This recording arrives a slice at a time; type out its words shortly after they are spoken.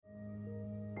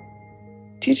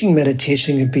Teaching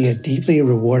meditation can be a deeply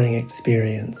rewarding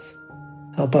experience.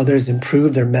 Help others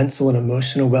improve their mental and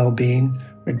emotional well-being,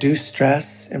 reduce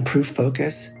stress, improve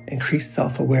focus, increase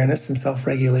self-awareness and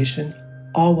self-regulation,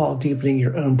 all while deepening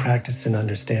your own practice and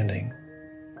understanding.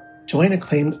 Join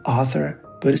acclaimed author,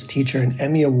 Buddhist teacher, and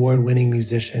Emmy Award-winning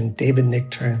musician David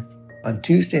Nichtern on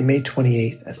Tuesday, May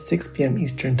 28th at 6 p.m.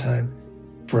 Eastern Time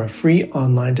for a free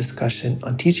online discussion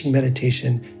on teaching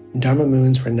meditation in Dharma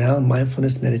Moon's renowned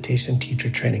mindfulness meditation teacher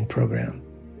training program.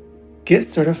 Get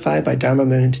certified by Dharma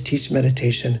Moon to teach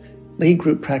meditation, lead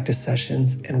group practice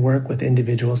sessions, and work with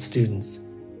individual students.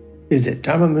 Visit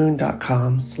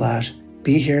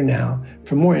dharmamoon.com/BeHereNow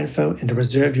for more info and to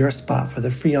reserve your spot for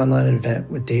the free online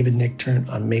event with David Nichtern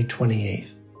on May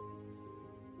 28th.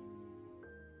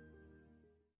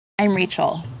 I'm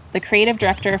Rachel, the creative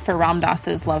director for Ram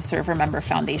Dass's Love Serve Remember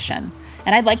Foundation,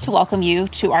 and I'd like to welcome you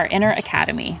to our Inner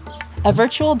Academy, a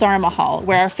virtual Dharma hall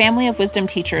where our family of wisdom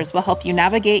teachers will help you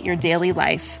navigate your daily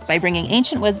life by bringing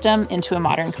ancient wisdom into a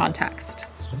modern context.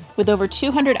 With over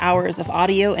 200 hours of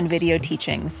audio and video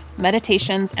teachings,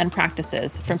 meditations, and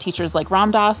practices from teachers like Ram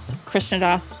Dass, Krishna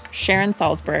Das, Sharon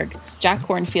Salzberg, Jack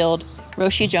Kornfield,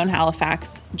 Roshi Joan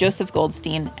Halifax, Joseph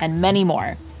Goldstein, and many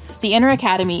more, the Inner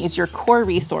Academy is your core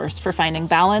resource for finding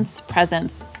balance,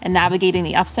 presence, and navigating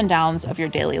the ups and downs of your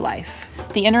daily life.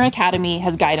 The Inner Academy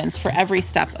has guidance for every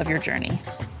step of your journey.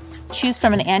 Choose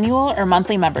from an annual or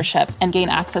monthly membership and gain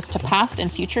access to past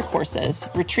and future courses,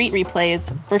 retreat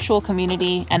replays, virtual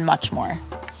community, and much more.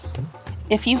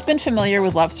 If you've been familiar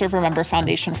with Love Serve Remember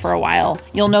Foundation for a while,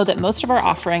 you'll know that most of our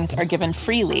offerings are given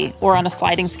freely or on a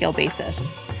sliding scale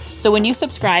basis. So when you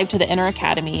subscribe to the Inner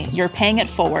Academy, you're paying it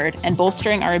forward and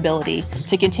bolstering our ability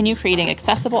to continue creating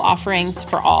accessible offerings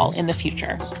for all in the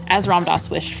future, as Ram Dass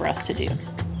wished for us to do.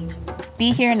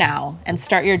 Be here now and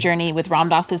start your journey with Ram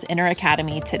Dass's Inner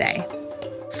Academy today.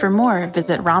 For more,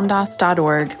 visit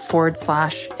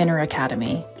ramdass.org/Inner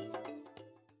Academy.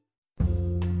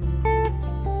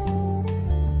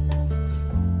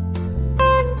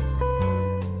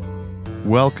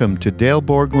 Welcome to Dale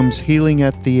Borglum's Healing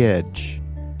at the Edge.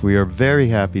 We are very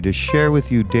happy to share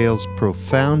with you Dale's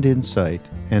profound insight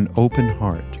and open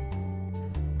heart.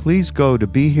 Please go to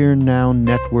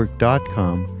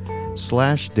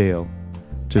BeHereNowNetwork.com/Dale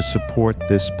to support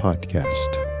this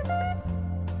podcast.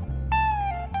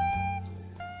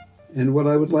 And what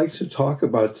I would like to talk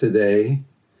about today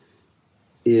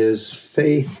is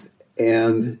faith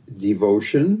and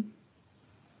devotion.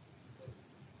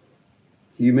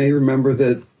 You may remember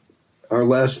that our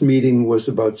last meeting was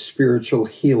about spiritual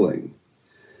healing,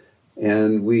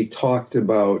 and we talked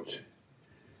about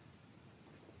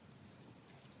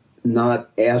not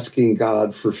asking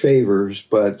God for favors,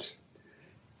 but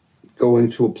going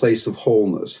to a place of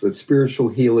wholeness, that spiritual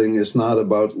healing is not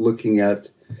about looking at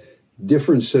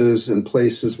differences and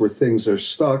places where things are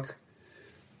stuck,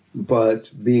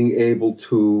 but being able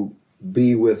to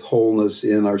be with wholeness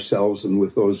in ourselves and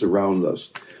with those around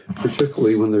us,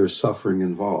 particularly when there's suffering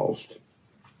involved.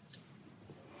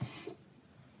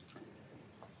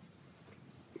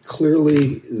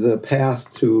 Clearly, the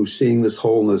path to seeing this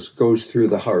wholeness goes through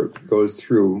the heart, goes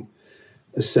through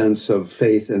a sense of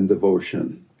faith and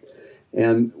devotion.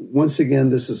 And once again,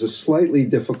 this is a slightly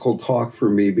difficult talk for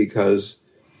me because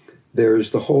there's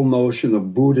the whole notion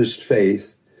of Buddhist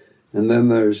faith, and then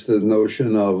there's the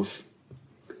notion of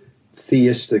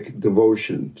theistic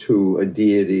devotion to a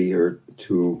deity or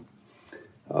to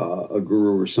a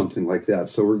guru or something like that.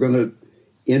 So we're going to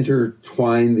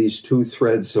intertwine these two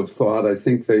threads of thought. I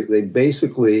think they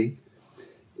basically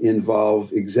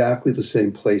involve exactly the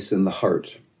same place in the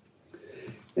heart.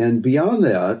 And beyond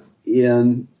that,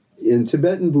 in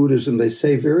Tibetan Buddhism, they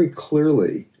say very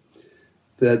clearly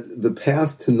that the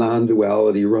path to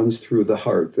non-duality runs through the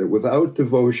heart, that without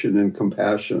devotion and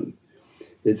compassion,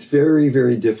 it's very,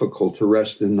 very difficult to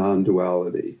rest in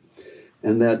non-duality.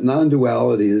 And that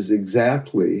non-duality is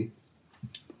exactly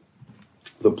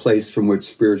the place from which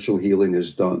spiritual healing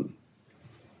is done.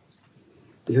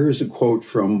 Here is a quote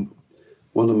from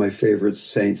one of my favorite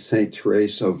saints, Saint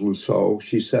Therese of Lisieux.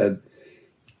 She said,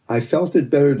 "I felt it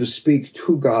better to speak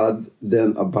to God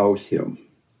than about him."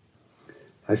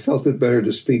 I felt it better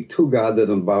to speak to God than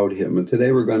about him. And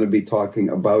today we're going to be talking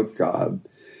about God,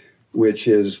 which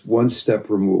is one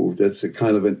step removed. It's a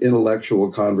kind of an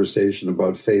intellectual conversation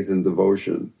about faith and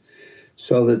devotion.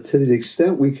 So that to the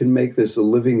extent we can make this a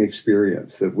living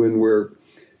experience, that when we're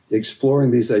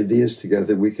exploring these ideas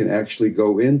together, we can actually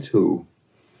go into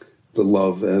the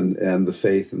love and the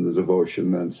faith and the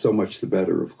devotion, then so much the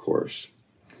better, of course.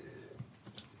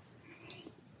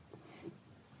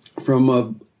 From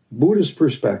a Buddhist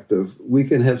perspective, we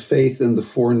can have faith in the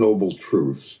Four Noble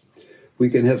Truths. We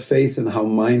can have faith in how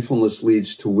mindfulness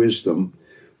leads to wisdom,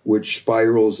 which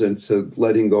spirals into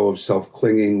letting go of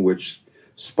self-clinging, which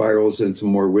spirals into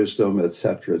more wisdom,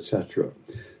 etc., etc.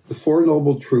 The Four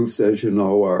Noble Truths, as you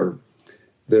know, are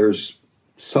there's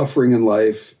suffering in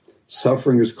life.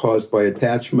 Suffering is caused by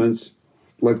attachment.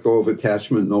 Let go of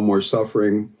attachment, no more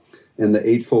suffering. And the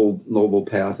Eightfold Noble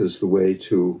Path is the way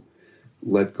to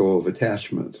let go of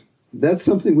attachment. That's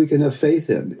something we can have faith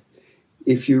in.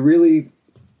 If you really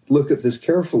look at this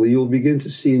carefully, you'll begin to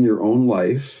see in your own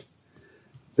life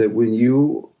that when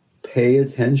you pay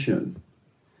attention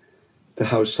to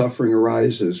how suffering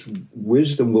arises,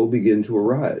 wisdom will begin to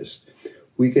arise.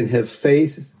 We can have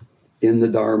faith in the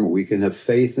Dharma. We can have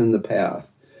faith in the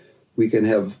path. We can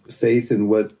have faith in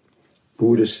what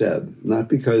Buddha said, not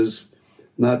because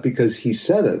he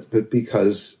said it, but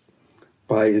because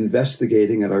by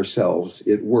investigating it ourselves,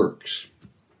 it works.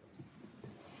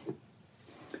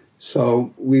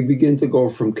 So we begin to go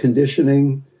from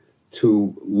conditioning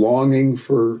to longing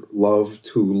for love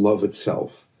to love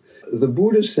itself. The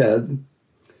Buddha said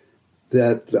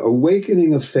that the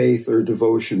awakening of faith or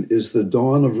devotion is the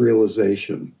dawn of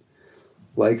realization,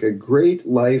 like a great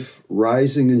life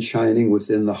rising and shining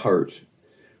within the heart.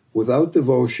 Without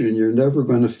devotion, you're never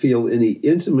going to feel any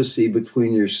intimacy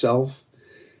between yourself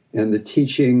and the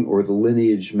teaching or the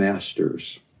lineage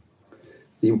masters.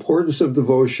 The importance of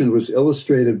devotion was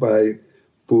illustrated by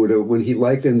Buddha when he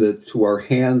likened it to our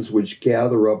hands which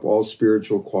gather up all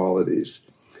spiritual qualities.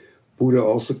 Buddha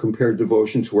also compared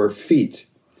devotion to our feet,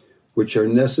 which are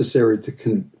necessary to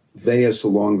convey us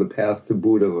along the path to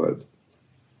Buddhahood.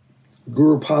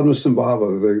 Guru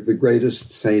Padmasambhava, the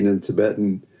greatest saint in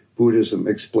Tibetan Buddhism,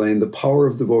 explained the power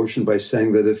of devotion by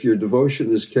saying that if your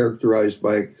devotion is characterized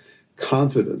by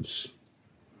confidence,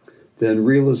 then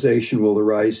realization will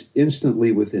arise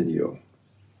instantly within you.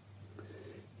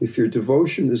 If your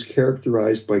devotion is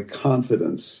characterized by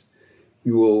confidence,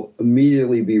 you will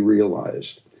immediately be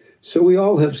realized. So we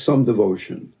all have some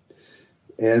devotion,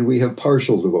 and we have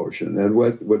partial devotion. And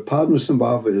what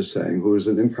Padmasambhava is saying, who is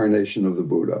an incarnation of the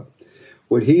Buddha,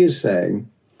 what he is saying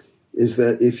is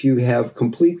that if you have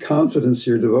complete confidence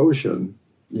in your devotion,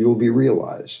 you will be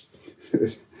realized.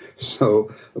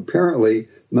 So apparently,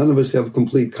 none of us have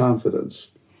complete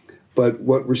confidence. But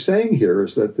what we're saying here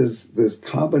is that this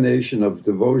combination of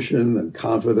devotion and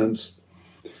confidence,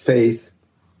 faith,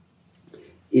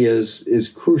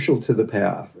 is crucial to the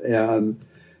path. And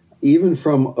even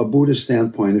from a Buddhist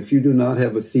standpoint, if you do not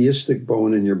have a theistic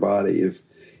bone in your body, if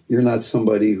you're not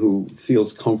somebody who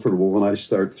feels comfortable when I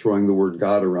start throwing the word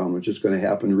God around, which is going to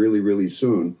happen really, really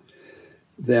soon,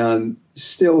 then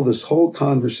still this whole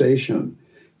conversation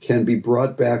can be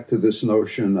brought back to this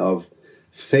notion of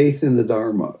faith in the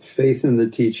Dharma, faith in the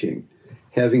teaching,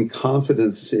 having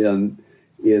confidence in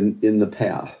the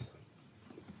path.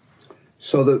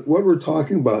 So that what we're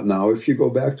talking about now, if you go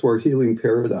back to our healing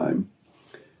paradigm,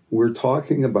 we're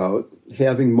talking about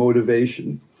having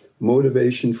motivation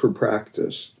for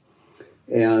practice.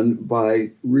 And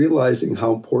by realizing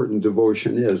how important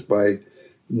devotion is, by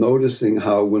noticing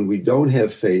how when we don't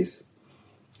have faith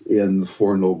in the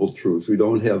Four Noble Truths, we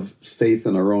don't have faith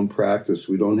in our own practice,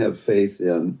 we don't have faith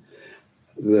in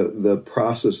the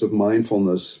process of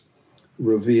mindfulness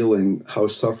revealing how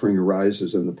suffering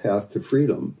arises in the path to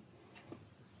freedom.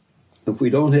 If we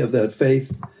don't have that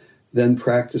faith, then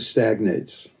practice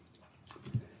stagnates.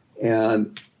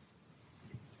 And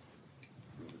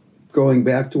going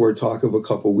back to our talk of a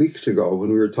couple weeks ago when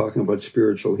we were talking about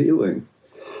spiritual healing,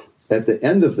 at the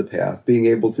end of the path, being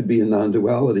able to be in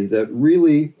non-duality, that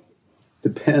really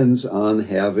depends on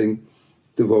having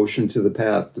devotion to the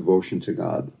path, devotion to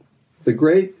God. The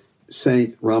great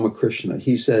Saint Ramakrishna,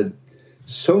 he said,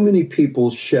 so many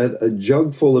people shed a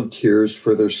jug full of tears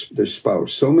for their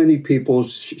spouse. So many people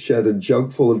shed a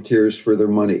jug full of tears for their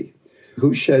money.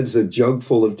 Who sheds a jug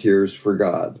full of tears for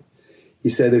God? He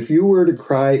said, if you were to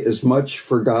cry as much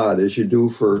for God as you do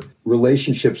for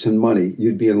relationships and money,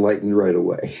 you'd be enlightened right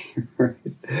away. Right?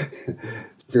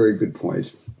 Very good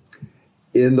point.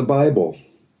 In the Bible,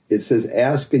 it says,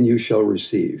 ask and you shall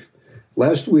receive.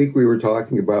 Last week we were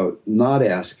talking about not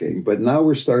asking, but now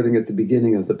we're starting at the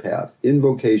beginning of the path,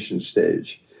 invocation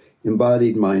stage,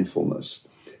 embodied mindfulness.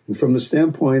 And from the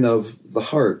standpoint of the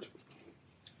heart,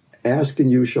 ask and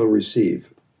you shall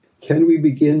receive. Can we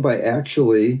begin by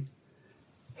actually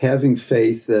having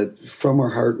faith that from our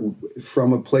heart,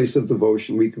 from a place of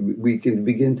devotion, we can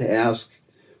begin to ask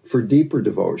for deeper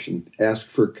devotion, ask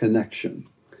for connection.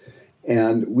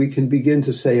 And we can begin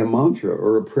to say a mantra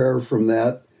or a prayer from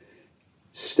that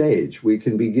stage. We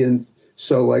can begin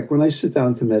So like when I sit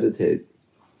down to meditate,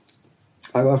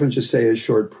 I often just say a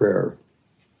short prayer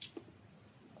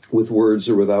with words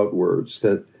or without words,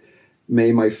 that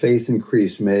may my faith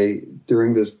increase. May,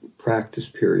 during this practice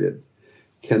period,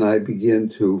 can I begin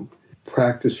to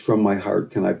practice from my heart?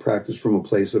 Can I practice from a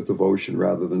place of devotion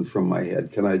rather than from my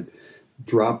head? Can I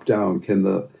drop down? Can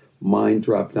the mind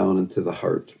drop down into the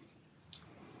heart?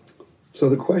 So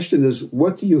the question is,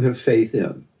 what do you have faith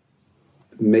in?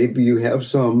 Maybe you have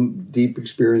some deep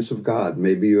experience of God.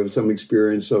 Maybe you have some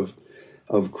experience of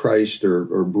Christ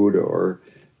or Buddha, or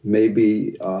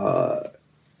maybe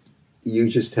you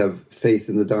just have faith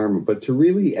in the Dharma. But to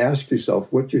really ask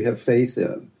yourself what you have faith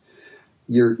in.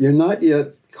 You're not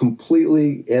yet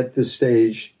completely at this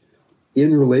stage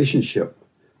in relationship,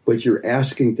 but you're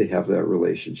asking to have that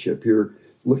relationship. You're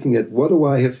looking at, what do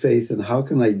I have faith in? How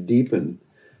can I deepen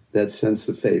that sense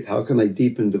of faith? How can I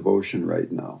deepen devotion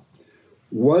right now?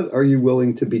 What are you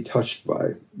willing to be touched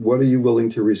by? What are you willing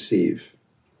to receive?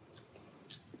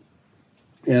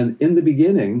 And in the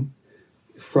beginning,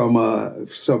 from a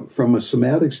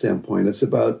somatic standpoint, it's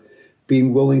about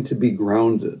being willing to be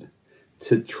grounded,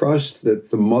 to trust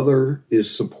that the Mother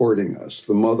is supporting us,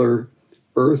 the Mother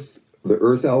Earth, the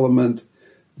Earth element,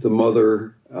 the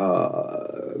Mother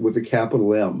with a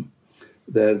capital M,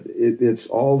 that it's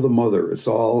all the Mother.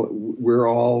 We're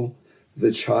all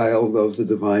the child of the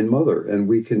Divine Mother, and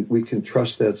we can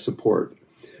trust that support,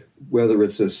 whether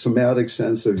it's a somatic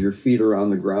sense of your feet are on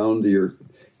the ground,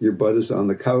 your butt is on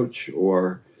the couch,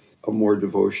 or a more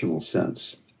devotional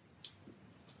sense.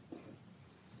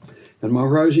 And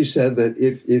Maharaji said that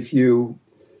if you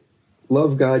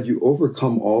love God, you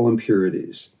overcome all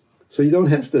impurities. So you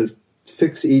don't have to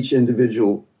fix each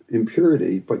individual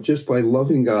impurity, but just by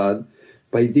loving God,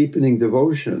 by deepening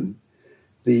devotion,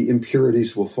 the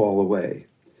impurities will fall away.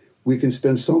 We can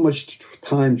spend so much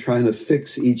time trying to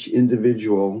fix each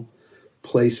individual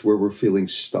place where we're feeling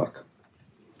stuck.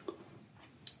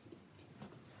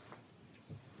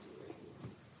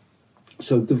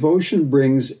 So devotion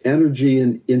brings energy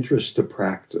and interest to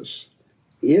practice.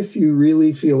 If you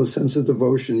really feel a sense of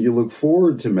devotion, you look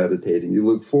forward to meditating, you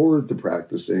look forward to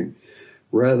practicing,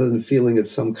 rather than feeling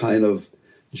it's some kind of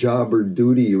job or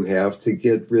duty you have to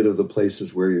get rid of the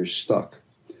places where you're stuck.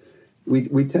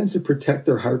 We tend to protect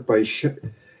our heart by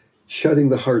shutting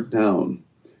the heart down.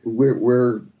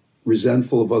 We're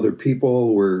resentful of other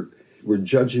people, we're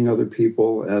judging other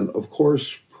people, and of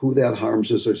course, who that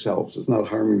harms is ourselves. It's not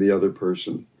harming the other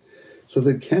person. So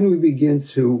that can we begin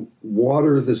to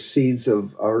water the seeds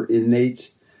of our innate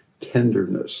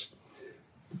tenderness?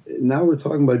 Now we're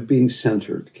talking about being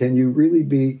centered. Can you really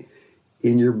be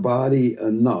in your body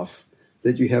enough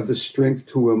that you have the strength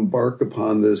to embark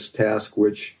upon this task,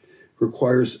 which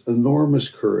requires enormous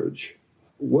courage?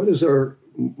 What is our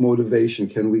motivation?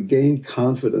 Can we gain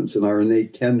confidence in our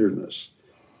innate tenderness?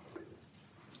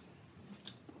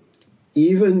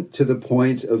 Even to the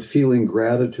point of feeling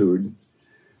gratitude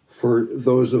for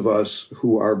those of us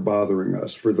who are bothering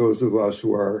us, for those of us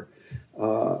who are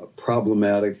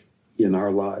problematic in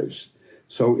our lives.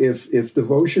 So if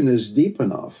devotion is deep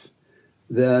enough,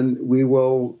 then we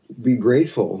will be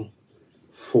grateful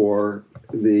for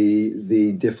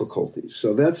the difficulties.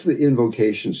 So that's the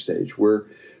invocation stage. We're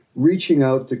reaching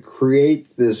out to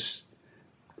create this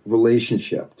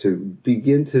relationship, to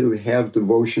begin to have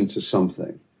devotion to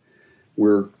something.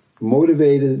 We're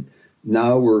motivated.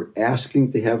 Now we're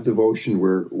asking to have devotion.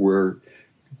 We're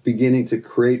beginning to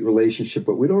create relationship,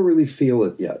 but we don't really feel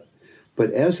it yet.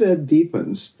 But as that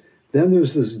deepens, then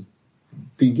there's this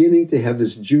beginning to have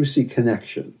this juicy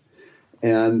connection.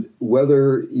 And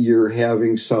whether you're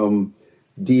having some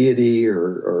deity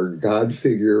or God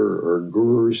figure or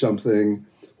guru or something,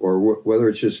 or whether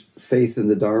it's just faith in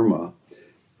the Dharma,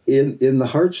 in the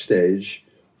heart stage,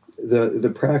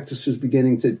 the practice is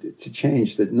beginning to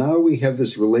change, that now we have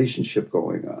this relationship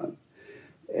going on.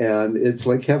 And it's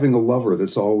like having a lover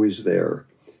that's always there.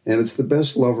 And it's the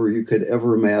best lover you could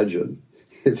ever imagine.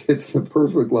 It's the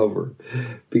perfect lover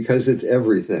because it's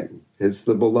everything. It's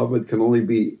the beloved can only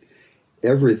be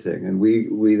everything. And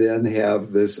we then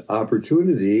have this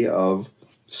opportunity of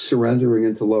surrendering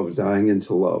into love, dying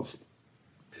into love.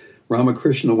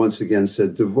 Ramakrishna once again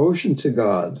said, devotion to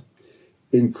God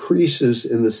increases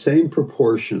in the same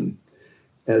proportion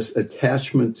as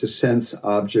attachment to sense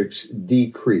objects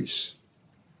decrease.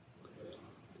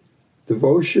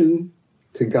 Devotion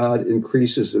to God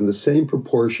increases in the same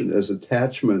proportion as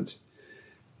attachment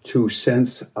to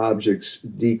sense objects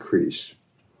decrease.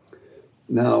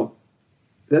 Now,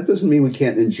 that doesn't mean we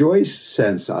can't enjoy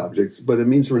sense objects, but it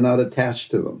means we're not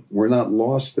attached to them. We're not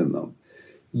lost in them.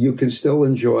 you can still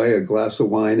enjoy a glass of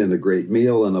wine and a great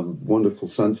meal and a wonderful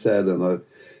sunset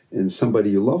and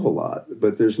somebody you love a lot.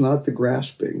 But there's not the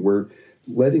grasping. We're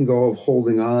letting go of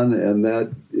holding on, and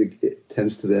that it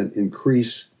tends to then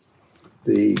increase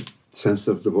the sense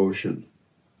of devotion.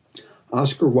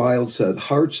 Oscar Wilde said,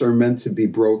 "Hearts are meant to be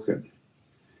broken."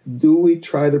 Do we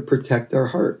try to protect our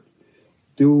heart?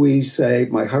 Do we say,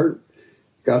 my heart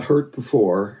got hurt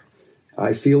before,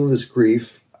 I feel this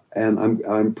grief, and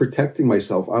I'm protecting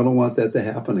myself. I don't want that to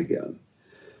happen again.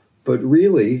 But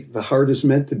really, the heart is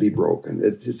meant to be broken.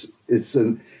 It's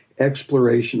an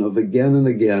exploration of again and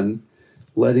again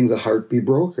letting the heart be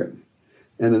broken.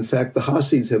 And in fact, the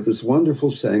Hasids have this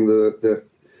wonderful saying that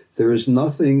there is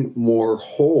nothing more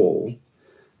whole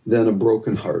than a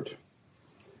broken heart.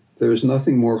 There is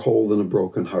nothing more whole than a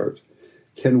broken heart.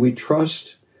 Can we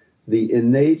trust the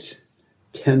innate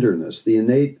tenderness, the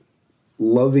innate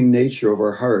loving nature of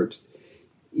our heart,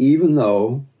 even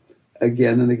though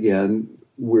again and again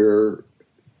we're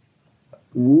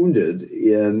wounded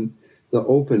in the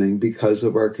opening because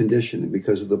of our conditioning,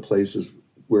 because of the places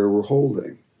where we're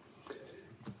holding?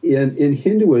 In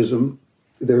Hinduism,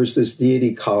 there's this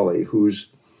deity Kali, who's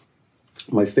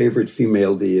my favorite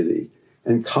female deity.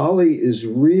 And Kali is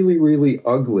really, really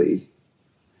ugly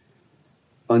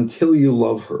until you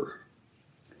love her.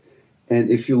 And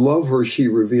if you love her, she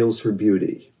reveals her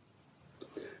beauty.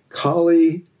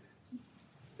 Kali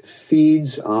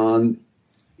feeds on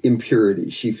impurity.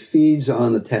 She feeds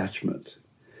on attachment.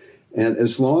 And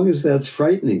as long as that's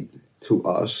frightening to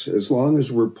us, as long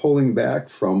as we're pulling back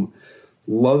from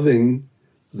loving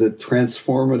the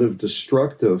transformative,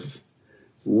 destructive,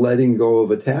 letting go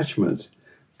of attachment,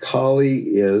 Kali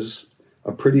is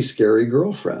a pretty scary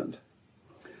girlfriend.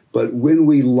 But when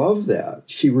we love that,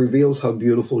 she reveals how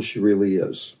beautiful she really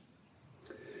is.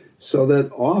 So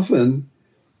that often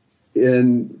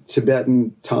in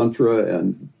Tibetan Tantra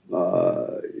and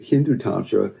Hindu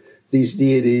Tantra, these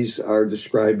deities are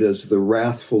described as the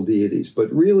wrathful deities.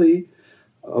 But really,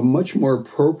 a much more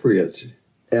appropriate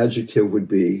adjective would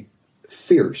be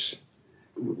fierce.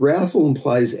 Wrathful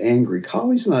implies angry.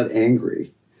 Kali's not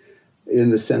angry in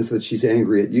the sense that she's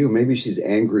angry at you. Maybe she's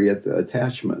angry at the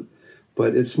attachment.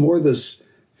 But it's more this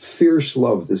fierce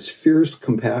love, this fierce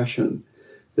compassion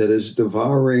that is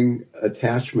devouring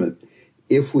attachment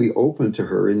if we open to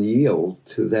her and yield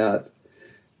to that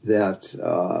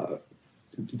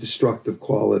destructive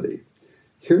quality.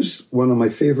 Here's one of my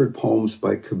favorite poems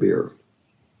by Kabir.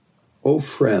 "Oh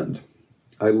friend,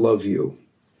 I love you.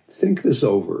 Think this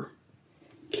over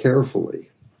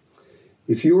carefully.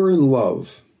 If you are in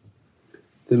love,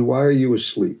 then why are you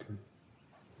asleep?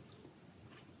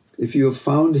 If you have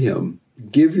found him,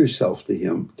 give yourself to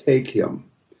him, take him.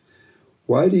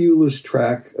 Why do you lose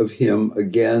track of him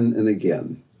again and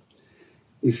again?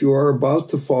 If you are about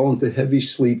to fall into heavy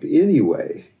sleep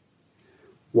anyway,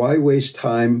 why waste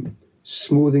time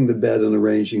smoothing the bed and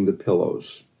arranging the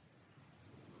pillows?"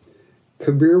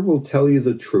 Kabir will tell you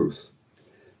the truth.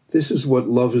 This is what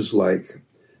love is like.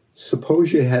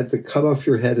 Suppose you had to cut off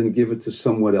your head and give it to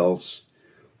someone else.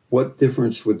 What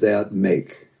difference would that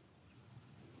make?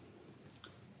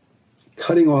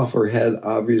 Cutting off our head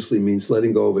obviously means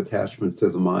letting go of attachment to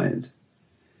the mind.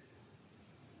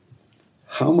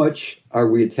 How much are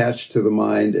we attached to the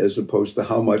mind as opposed to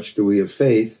how much do we have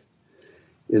faith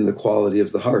in the quality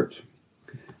of the heart?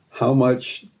 How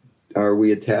much are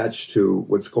we attached to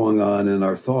what's going on in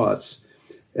our thoughts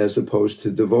as opposed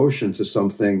to devotion to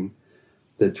something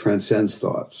that transcends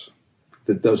thoughts,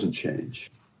 that doesn't change?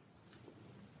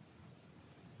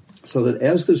 So that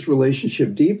as this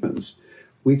relationship deepens,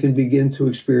 we can begin to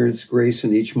experience grace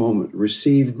in each moment,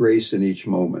 receive grace in each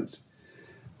moment.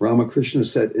 Ramakrishna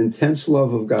said, intense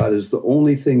love of God is the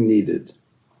only thing needed.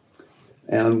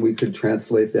 And we could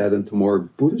translate that into more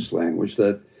Buddhist language,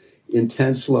 that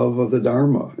intense love of the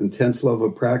Dharma, intense love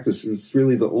of practice is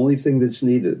really the only thing that's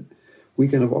needed. We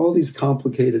can have all these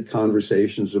complicated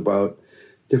conversations about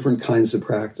different kinds of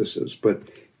practices, but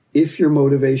if your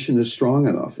motivation is strong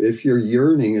enough, if your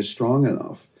yearning is strong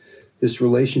enough, this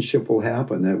relationship will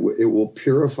happen. It will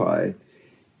purify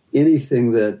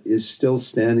anything that is still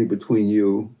standing between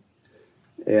you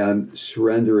and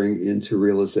surrendering into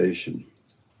realization.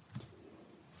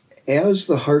 As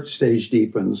the heart stage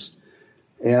deepens,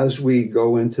 as we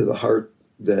go into the heart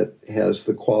that has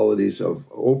the qualities of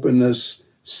openness,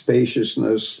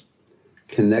 spaciousness,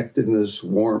 connectedness,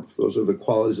 warmth, those are the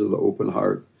qualities of the open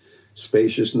heart,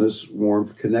 spaciousness,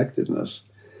 warmth, connectedness,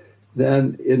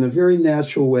 then in a very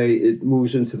natural way, it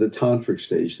moves into the tantric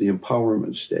stage, the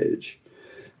empowerment stage.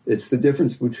 It's the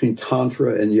difference between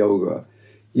tantra and yoga.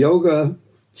 Yoga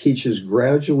teaches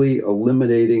gradually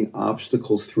eliminating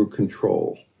obstacles through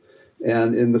control.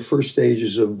 And in the first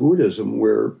stages of Buddhism,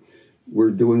 we're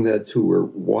doing that too. We're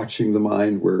watching the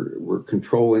mind, we're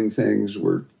controlling things,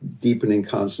 we're deepening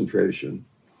concentration.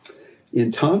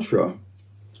 In Tantra,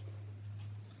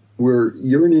 we're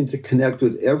yearning to connect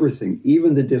with everything,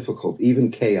 even the difficult,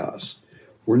 even chaos.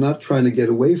 We're not trying to get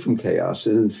away from chaos.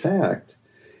 And in fact,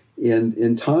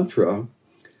 in Tantra,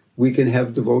 we can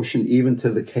have devotion even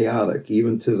to the chaotic,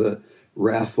 even to the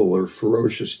wrathful or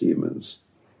ferocious demons.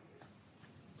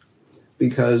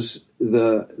 Because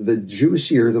the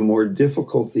juicier, the more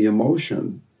difficult the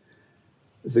emotion,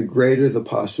 the greater the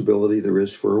possibility there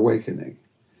is for awakening.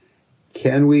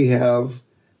 Can we have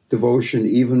devotion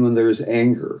even when there is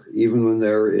anger, even when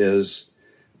there is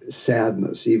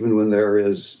sadness, even when there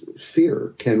is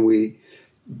fear? Can we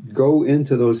go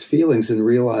into those feelings and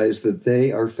realize that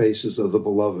they are faces of the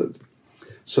beloved?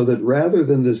 So that rather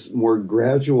than this more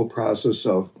gradual process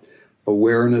of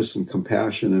awareness and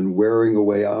compassion and wearing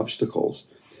away obstacles,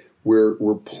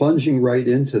 we're plunging right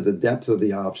into the depth of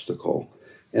the obstacle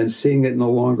and seeing it no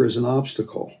longer as an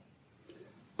obstacle,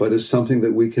 but as something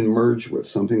that we can merge with,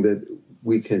 something that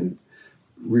we can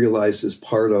realize as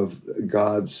part of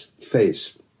God's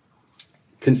face.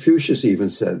 Confucius even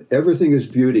said, everything is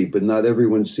beauty, but not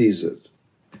everyone sees it.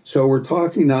 So we're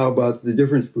talking now about the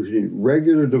difference between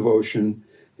regular devotion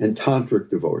and tantric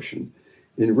devotion.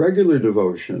 In regular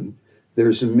devotion,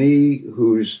 there's a me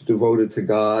who's devoted to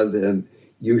God, and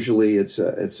usually it's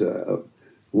a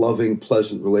loving,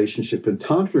 pleasant relationship. In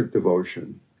tantric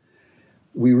devotion,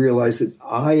 we realize that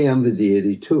I am the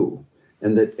deity too,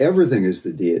 and that everything is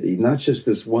the deity, not just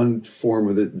this one form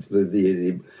of the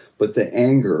deity, but the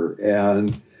anger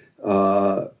and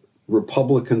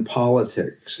Republican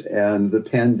politics and the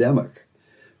pandemic,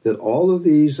 that all of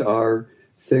these are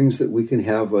things that we can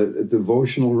have a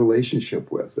devotional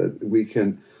relationship with, that we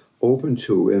can open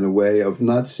to in a way of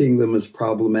not seeing them as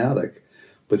problematic,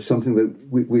 but something that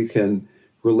we can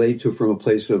relate to from a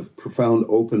place of profound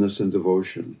openness and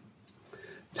devotion.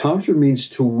 Tantra means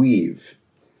to weave,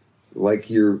 like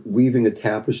you're weaving a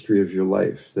tapestry of your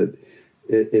life, that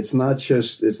it's not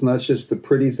just the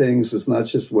pretty things, it's not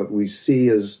just what we see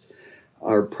as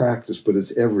our practice, but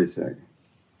it's everything.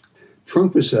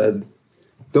 Trungpa said,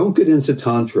 don't get into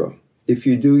Tantra. If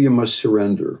you do, you must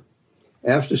surrender.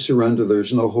 After surrender,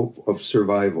 there's no hope of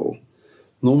survival.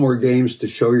 No more games to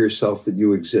show yourself that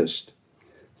you exist.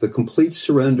 The complete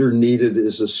surrender needed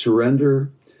is a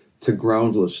surrender to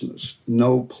groundlessness,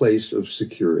 no place of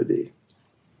security.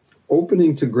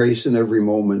 Opening to grace in every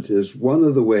moment is one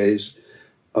of the ways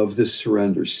of this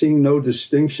surrender, seeing no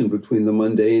distinction between the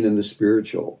mundane and the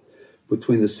spiritual,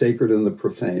 between the sacred and the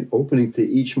profane, opening to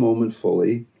each moment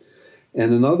fully.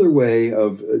 And another way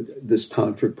of this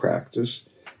tantric practice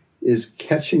is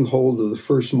catching hold of the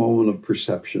first moment of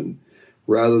perception,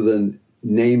 rather than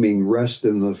naming rest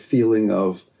in the feeling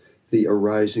of the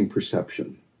arising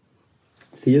perception.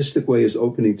 Theistic way is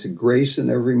opening to grace in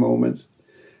every moment,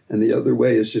 and the other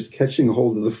way is just catching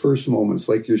hold of the first moments,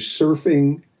 like you're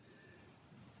surfing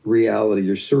reality,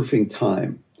 you're surfing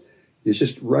time. It's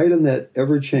just right in that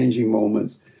ever-changing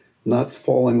moment, not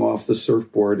falling off the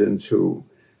surfboard into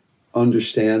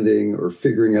understanding or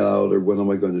figuring out or what am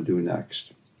I going to do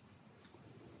next.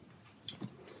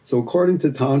 So according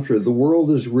to Tantra, the world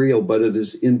is real, but it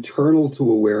is internal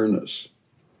to awareness.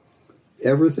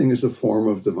 Everything is a form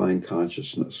of divine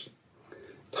consciousness.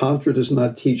 Tantra does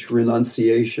not teach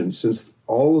renunciation, since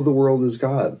all of the world is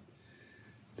God.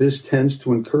 This tends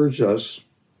to encourage us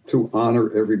to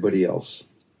honor everybody else.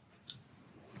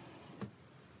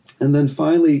 And then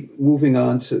finally, moving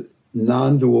on to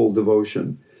non-dual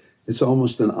devotion. It's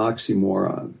almost an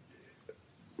oxymoron.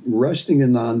 Resting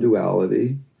in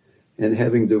non-duality and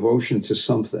having devotion to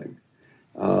something.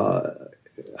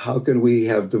 How can we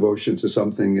have devotion to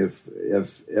something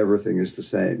if everything is the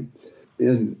same?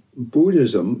 In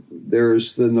Buddhism,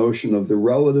 there's the notion of the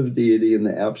relative deity and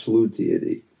the absolute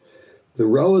deity. The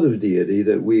relative deity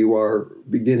that we are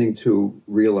beginning to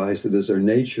realize that is our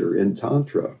nature in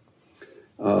Tantra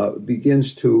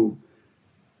begins to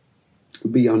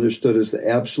be understood as the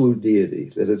absolute deity,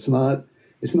 that it's not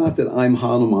that I'm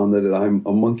Hanuman, that I'm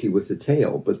a monkey with a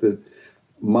tail, but that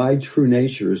my true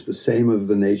nature is the same of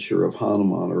the nature of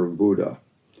Hanuman or of Buddha,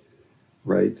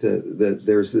 right? That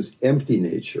there's this empty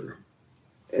nature.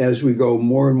 As we go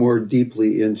more and more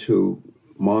deeply into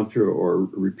mantra or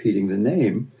repeating the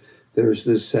name, there's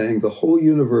this saying, the whole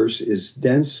universe is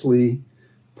densely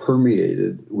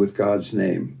permeated with God's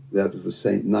name. That is, the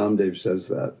Saint Namdev says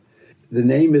that. The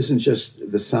name isn't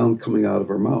just the sound coming out of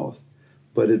our mouth,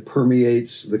 but it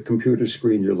permeates the computer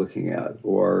screen you're looking at,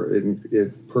 or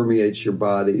it permeates your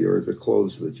body or the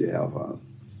clothes that you have on.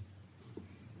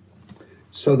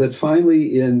 So that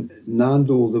finally in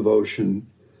non-dual devotion,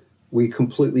 we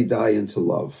completely die into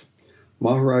love.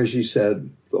 Maharaji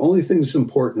said, the only thing that's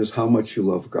important is how much you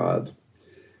love God.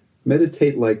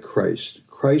 Meditate like Christ.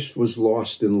 Christ was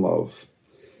lost in love.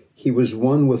 He was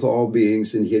one with all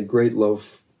beings, and he had great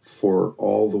love for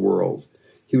all the world.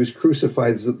 He was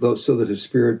crucified so that his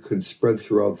spirit could spread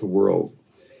throughout the world.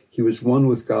 He was one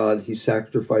with God. He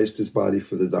sacrificed his body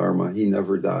for the Dharma. He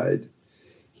never died.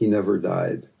 He never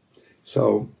died.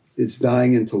 So it's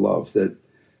dying into love, that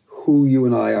who you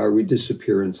and I are, we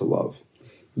disappear into love.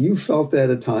 You felt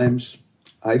that at times.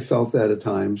 I felt that at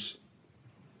times.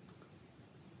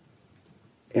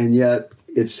 And yet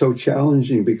it's so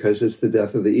challenging because it's the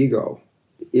death of the ego.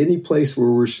 Any place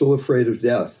where we're still afraid of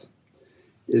death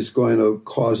is going to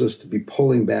cause us to be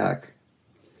pulling back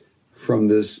from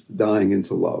this dying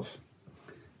into love.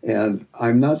 And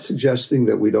I'm not suggesting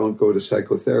that we don't go to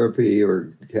psychotherapy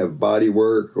or have body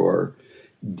work or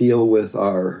deal with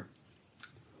our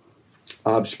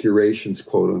obscurations,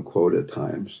 quote unquote, at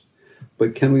times.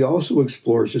 But can we also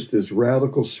explore just this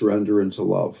radical surrender into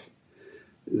love?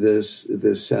 This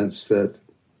sense that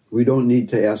we don't need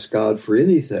to ask God for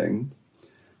anything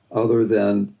other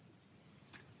than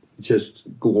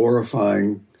just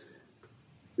glorifying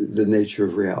the nature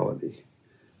of reality,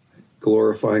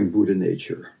 glorifying Buddha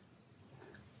nature.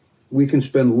 We can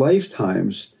spend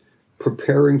lifetimes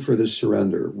preparing for this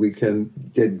surrender. We can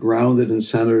get grounded and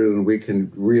centered, and we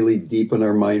can really deepen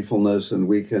our mindfulness, and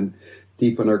we can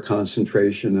deepen our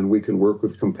concentration, and we can work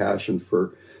with compassion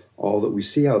for all that we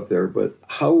see out there. But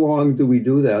how long do we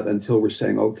do that until we're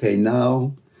saying, okay,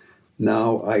 now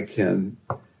I can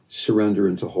surrender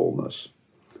into wholeness?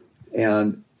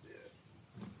 And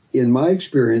in my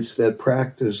experience, that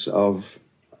practice of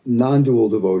non-dual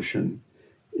devotion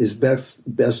is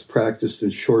best practiced in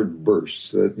short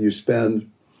bursts, that you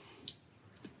spend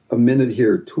a minute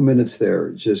here, 2 minutes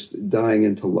there, just dying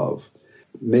into love.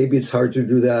 Maybe it's hard to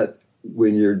do that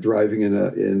when you're driving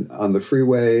on the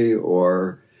freeway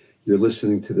or you're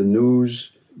listening to the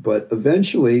news, but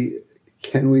eventually,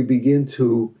 can we begin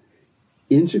to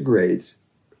integrate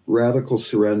radical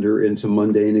surrender into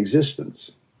mundane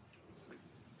existence?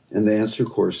 And the answer, of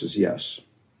course, is yes.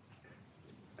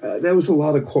 That was a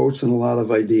lot of quotes and a lot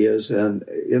of ideas. And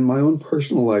in my own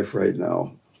personal life right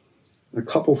now, a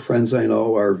couple friends I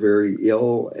know are very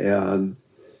ill, and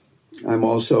I'm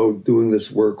also doing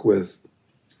this work with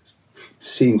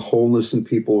seeing wholeness in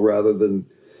people rather than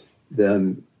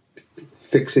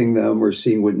fixing them or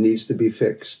seeing what needs to be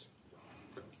fixed.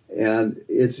 And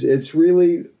it's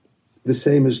really the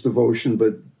same as devotion,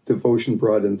 but devotion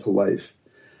brought into life,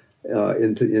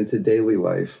 into daily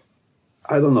life.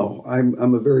 I don't know.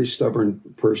 I'm a very stubborn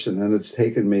person, and it's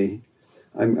taken me.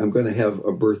 I'm going to have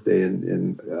a birthday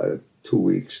in 2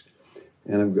 weeks,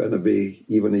 and I'm going to be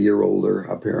even a year older,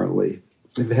 apparently.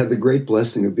 I've had the great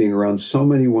blessing of being around so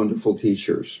many wonderful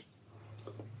teachers,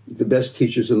 the best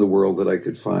teachers in the world that I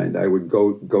could find. I would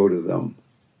go to them.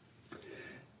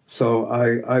 So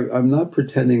I'm not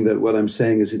pretending that what I'm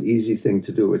saying is an easy thing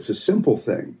to do. It's a simple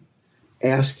thing.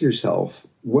 Ask yourself,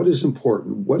 what is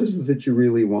important? What is it that you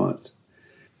really want?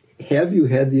 Have you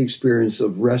had the experience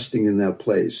of resting in that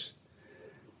place?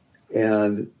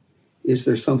 And is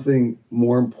there something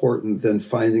more important than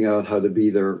finding out how to be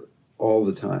there all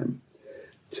the time?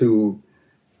 To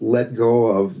let go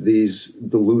of these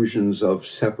delusions of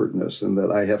separateness and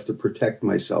that I have to protect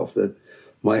myself, that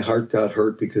my heart got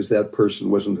hurt because that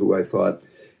person wasn't who I thought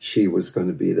she was going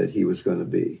to be, that he was going to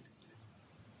be.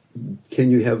 Can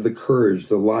you have the courage,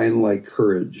 the lion-like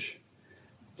courage,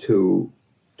 to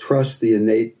trust the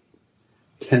innate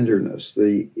tenderness,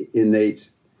 the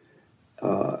innate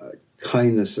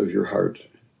kindness of your heart,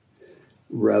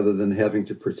 rather than having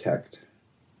to protect?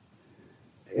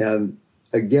 And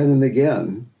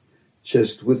again,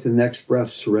 just with the next breath,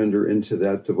 surrender into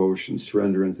that devotion,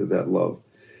 surrender into that love,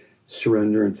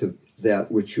 surrender into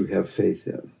that which you have faith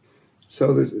in.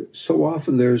 So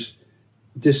often there's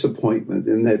disappointment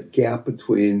in that gap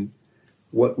between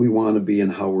what we want to be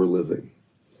and how we're living.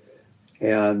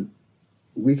 And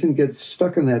we can get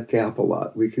stuck in that gap a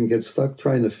lot. We can get stuck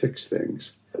trying to fix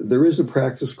things. There is a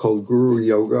practice called guru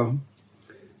yoga,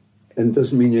 and it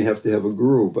doesn't mean you have to have a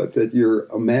guru, but that you're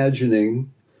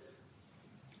imagining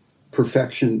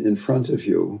perfection in front of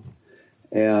you,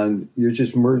 and you're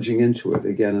just merging into it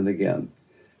again and again.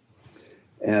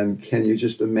 And can you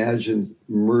just imagine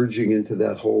merging into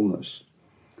that wholeness?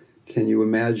 Can you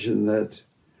imagine that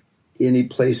any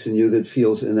place in you that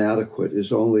feels inadequate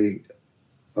is only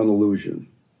an illusion.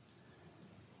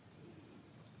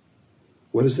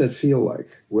 What does that feel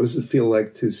like? What does it feel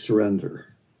like to surrender?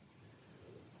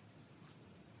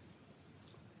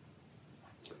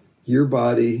 Your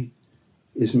body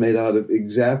is made out of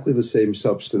exactly the same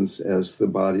substance as the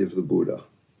body of the Buddha.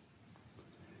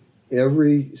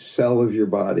 Every cell of your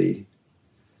body,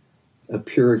 a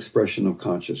pure expression of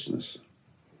consciousness.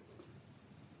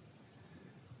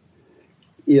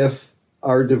 If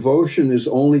our devotion is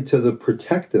only to the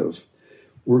protective,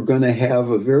 we're going to have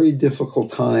a very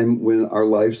difficult time when our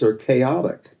lives are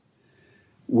chaotic.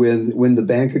 When the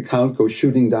bank account goes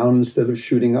shooting down instead of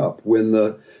shooting up. When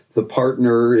the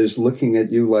partner is looking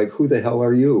at you like, who the hell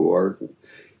are you? Or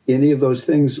any of those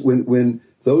things. When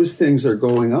those things are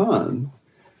going on,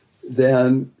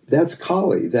 then that's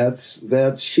Kali,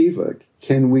 that's Shiva.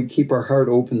 Can we keep our heart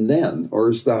open then? Or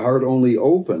is the heart only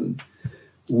open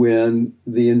when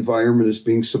the environment is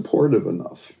being supportive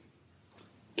enough?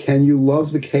 Can you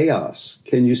love the chaos?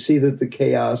 Can you see that the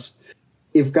chaos,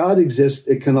 if God exists,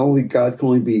 God can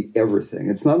only be everything.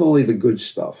 It's not only the good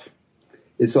stuff.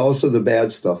 It's also the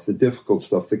bad stuff, the difficult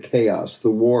stuff, the chaos, the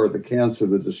war, the cancer,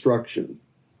 the destruction.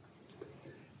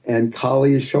 And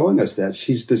Kali is showing us that.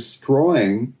 She's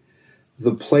destroying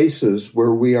the places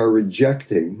where we are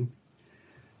rejecting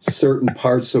certain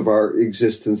parts of our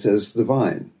existence as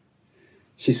divine.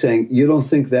 She's saying, you don't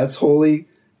think that's holy?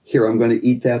 Here, I'm going to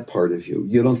eat that part of you.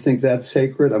 You don't think that's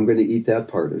sacred? I'm going to eat that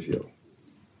part of you.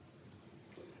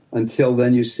 Until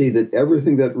then you see that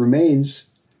everything that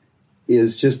remains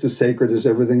is just as sacred as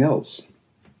everything else.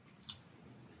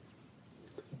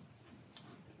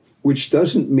 Which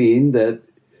doesn't mean that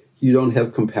you don't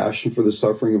have compassion for the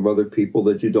suffering of other people,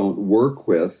 that you don't work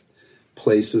with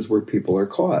places where people are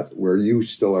caught, where you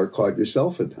still are caught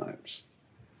yourself at times.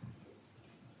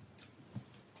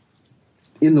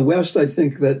 In the West, I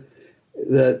think that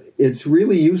it's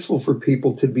really useful for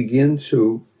people to begin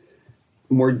to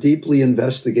more deeply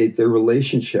investigate their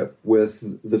relationship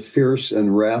with the fierce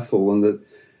and wrathful and the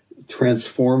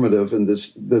transformative and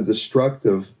the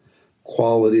destructive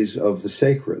qualities of the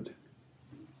sacred.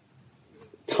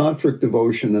 Tantric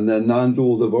devotion and then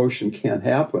non-dual devotion can't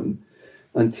happen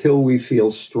until we feel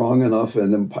strong enough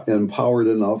and empowered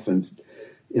enough and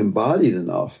embodied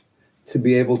enough to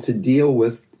be able to deal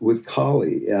with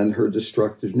Kali and her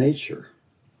destructive nature.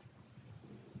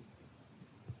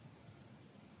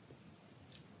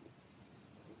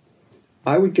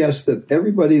 I would guess that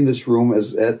everybody in this room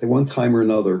has, at one time or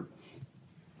another,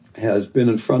 has been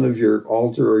in front of your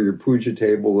altar or your puja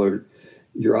table, or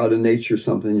you're out in nature or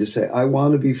something, and you say, I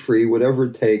want to be free, whatever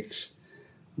it takes,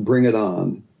 bring it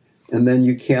on. And then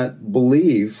you can't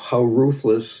believe how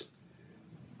ruthless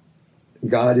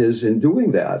God is in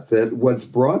doing that what's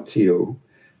brought to you.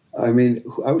 I mean,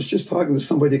 I was just talking to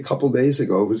somebody a couple days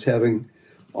ago who was having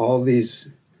all these,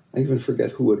 I even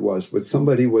forget who it was, but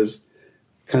somebody was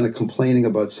kind of complaining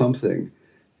about something,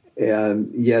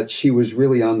 and yet she was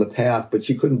really on the path, but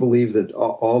she couldn't believe that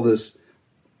all this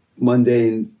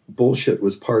mundane bullshit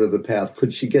was part of the path.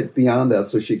 Could she get beyond that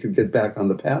so she could get back on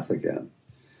the path again?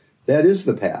 That is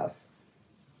the path.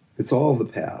 It's all the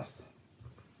path.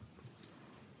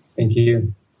 Thank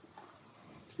you.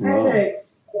 I had a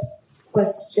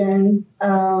question.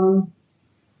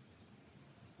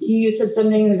 You said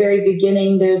something in the very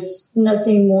beginning, there's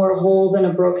nothing more whole than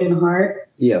a broken heart.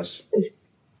 Yes.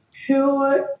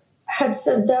 Who had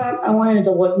said that? I wanted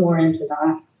to look more into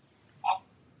that.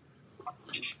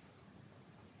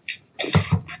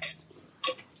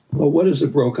 Well, what is a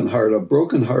broken heart? A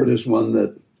broken heart is one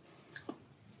that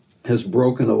has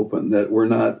broken open, that we're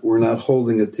not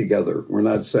holding it together. We're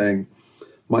not saying,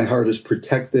 my heart is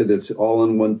protected, it's all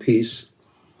in one piece,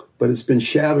 but it's been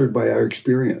shattered by our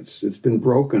experience. It's been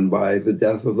broken by the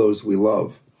death of those we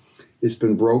love. It's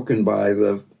been broken by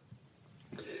the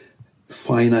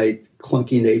finite,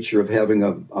 clunky nature of having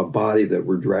a body that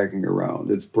we're dragging around.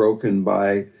 It's broken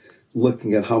by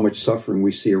looking at how much suffering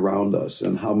we see around us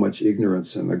and how much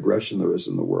ignorance and aggression there is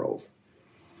in the world.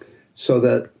 So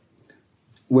that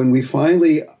when we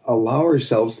finally allow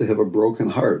ourselves to have a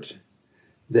broken heart,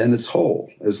 then it's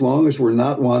whole. As long as we're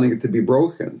not wanting it to be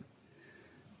broken,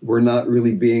 we're not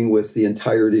really being with the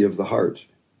entirety of the heart.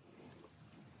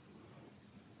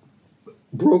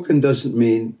 Broken doesn't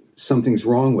mean something's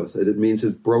wrong with it. It means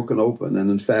it's broken open. And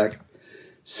in fact,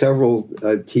 several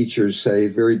teachers say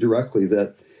very directly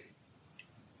that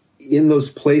in those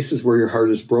places where your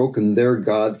heart is broken, there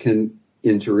God can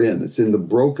enter in. It's in the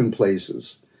broken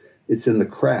places. It's in the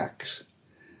cracks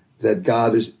that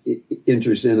God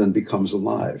enters in and becomes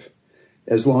alive.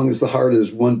 As long as the heart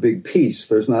is one big piece,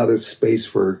 there's not a space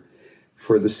for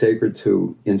the sacred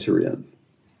to enter in.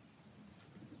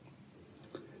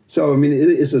 So, I mean, it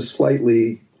is a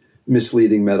slightly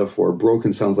misleading metaphor.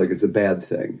 Broken sounds like it's a bad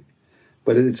thing,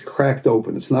 but it's cracked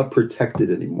open. It's not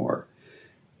protected anymore.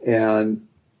 And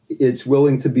it's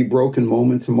willing to be broken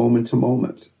moment to moment to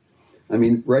moment. I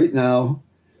mean, right now,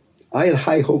 I had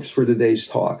high hopes for today's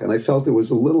talk, and I felt it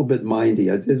was a little bit mindy.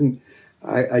 I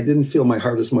didn't feel my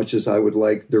heart as much as I would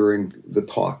like during the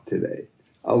talk today.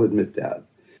 I'll admit that.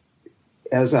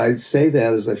 As I say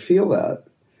that, as I feel that,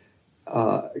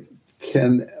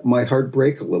 can my heart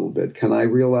break a little bit? Can I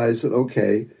realize that,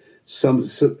 okay, some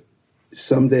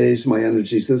days my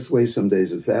energy's this way, some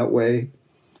days it's that way?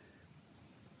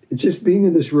 Just being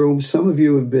in this room, some of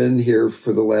you have been here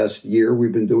for the last year.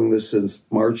 We've been doing this since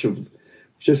March of,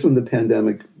 just when the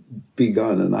pandemic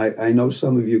begun. And I know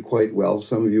some of you quite well.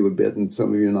 Some of you a bit and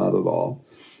some of you not at all.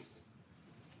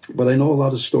 But I know a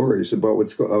lot of stories about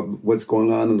what's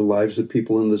going on in the lives of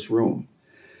people in this room.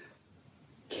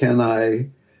 Can I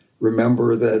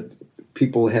remember that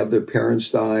people have their parents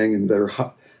dying and their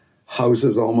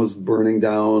houses almost burning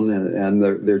down and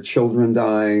their children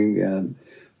dying and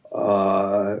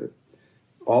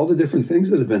all the different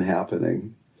things that have been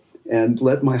happening, and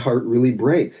let my heart really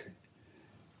break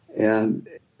and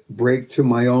break to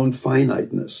my own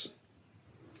finiteness.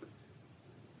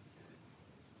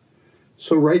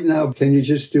 So right now, can you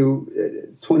just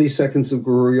do 20 seconds of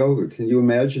Guru Yoga? Can you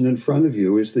imagine in front of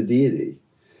you is the deity?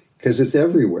 Because it's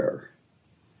everywhere.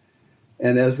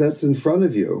 And as that's in front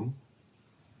of you,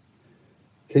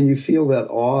 can you feel that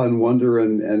awe and wonder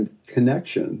and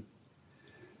connection?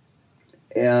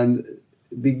 And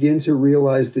begin to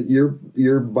realize that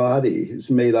your body is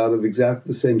made out of exactly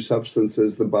the same substance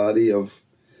as the body of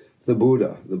the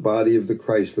Buddha, the body of the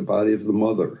Christ, the body of the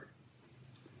Mother,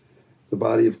 the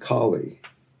body of Kali.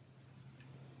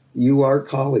 You are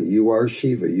Kali, you are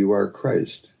Shiva, you are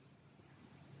Christ.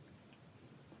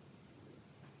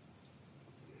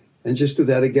 And just do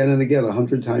that again and again,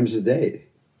 100 times a day.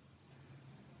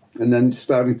 And then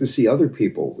starting to see other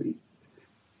people.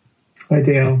 Hi,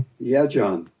 Dale. Yeah,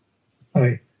 John.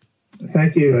 Hi.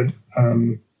 Thank you.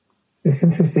 It's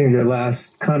interesting, your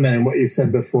last comment and what you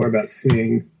said before about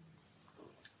seeing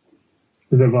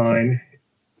the divine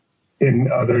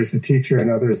in others, the teacher in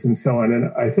others, and so on.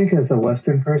 And I think as a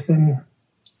Western person,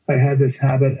 I had this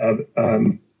habit of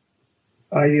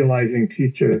idealizing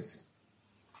teachers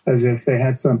as if they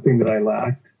had something that I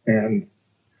lacked, and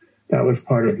that was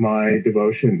part of my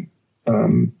devotion.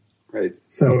 Right.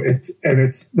 So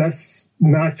that's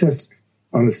not just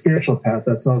on the spiritual path,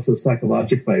 that's also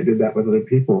psychologically. I did that with other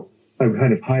people. I would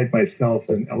kind of hide myself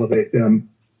and elevate them.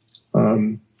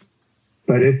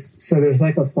 So there's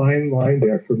like a fine line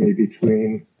there for me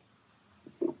between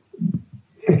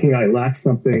thinking I lack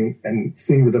something and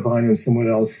seeing the divine in someone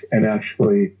else and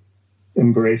actually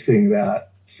embracing that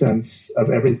sense of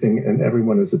everything and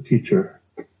everyone as a teacher.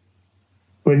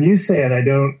 When you say it, I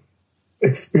don't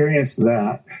experience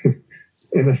that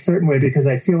in a certain way because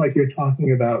I feel like you're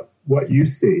talking about what you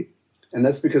see. And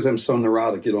that's because I'm so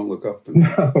neurotic, you don't look up to me.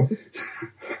 No.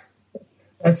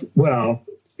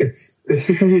 It's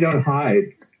because you don't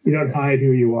hide. You don't hide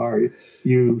who you are.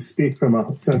 You speak from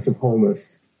a sense of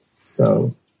wholeness.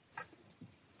 So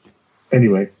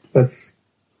anyway, that's...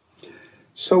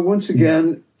 So once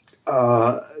again,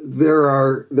 there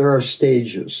are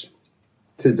stages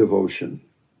to devotion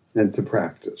and to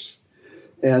practice.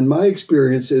 And my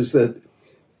experience is that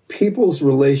people's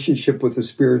relationship with the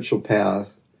spiritual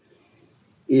path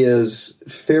is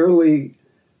fairly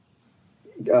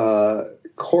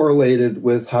correlated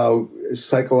with how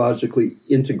psychologically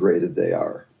integrated they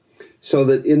are. So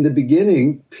that in the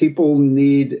beginning, people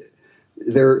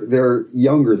they're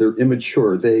younger, they're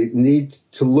immature. They need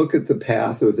to look at the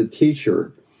path or the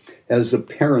teacher as a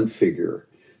parent figure.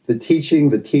 The teaching,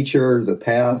 the teacher, the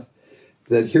path,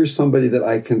 that here's somebody that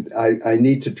I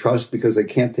need to trust because I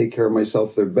can't take care of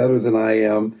myself. They're better than I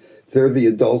am. They're the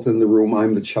adult in the room.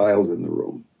 I'm the child in the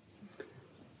room.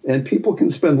 And people can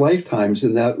spend lifetimes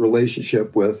in that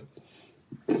relationship with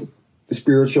the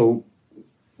spiritual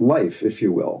life, if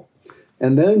you will.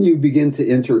 And then you begin to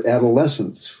enter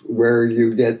adolescence, where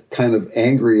you get kind of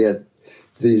angry at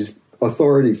these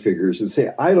authority figures and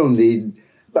say, I don't need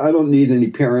any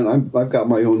parent. I've got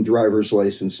my own driver's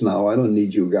license now. I don't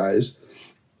need you guys.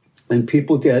 And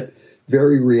people get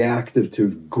very reactive to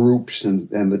groups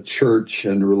and the church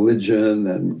and religion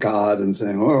and God and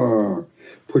saying, oh,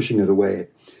 pushing it away.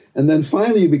 And then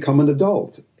finally you become an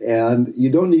adult and you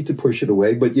don't need to push it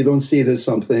away, but you don't see it as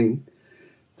something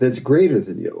that's greater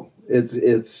than you.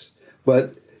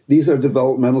 But these are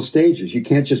developmental stages. You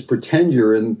can't just pretend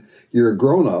you're a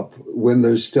grown-up when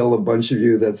there's still a bunch of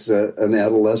you that's an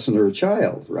adolescent or a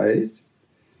child, right?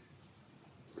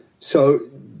 So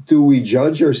do we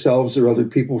judge ourselves or other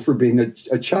people for being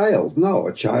a child? No,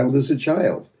 a child is a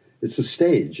child. It's a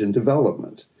stage in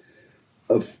development.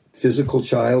 A physical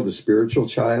child, a spiritual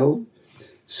child.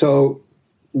 So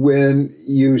when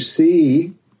you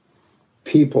see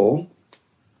people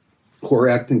who are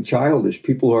acting childish,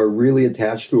 people who are really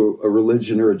attached to a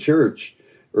religion or a church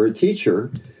or a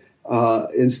teacher,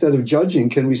 instead of judging,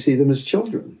 can we see them as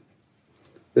children?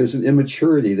 There's an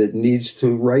immaturity that needs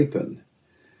to ripen.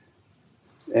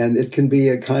 And it can be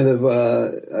a kind of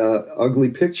ugly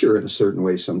picture in a certain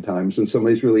way sometimes. When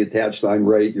somebody's really attached, I'm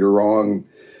right, you're wrong,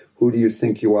 who do you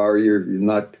think you are? You're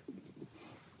not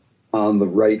on the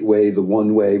right way, the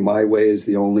one way, my way is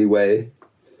the only way.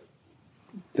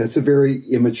 That's a very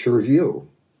immature view.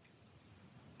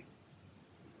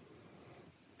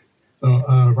 So,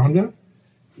 Rhonda?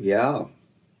 Yeah.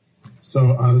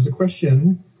 So there's a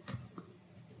question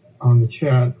on the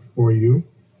chat for you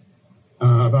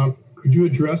about, could you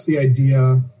address the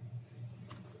idea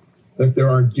that there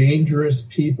are dangerous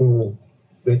people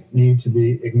that need to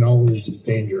be acknowledged as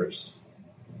dangerous?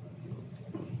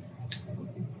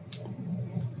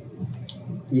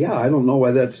 Yeah, I don't know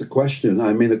why that's a question.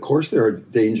 I mean, of course there are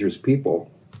dangerous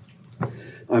people.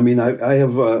 I mean, I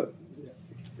have,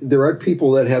 there are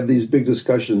people that have these big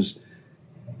discussions.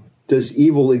 Does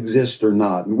evil exist or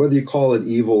not? And whether you call it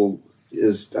evil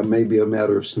is maybe a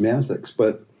matter of semantics.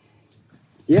 But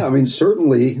yeah, I mean,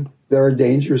 certainly there are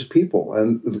dangerous people.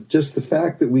 And just the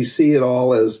fact that we see it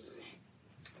all as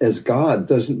God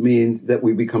doesn't mean that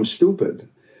we become stupid.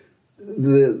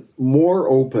 The more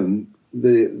open,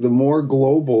 the more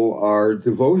global our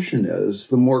devotion is,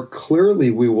 the more clearly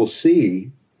we will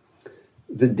see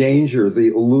the danger, the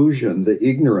illusion, the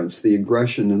ignorance, the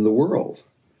aggression in the world.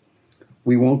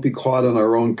 We won't be caught on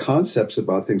our own concepts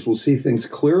about things. We'll see things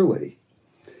clearly.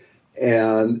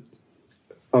 And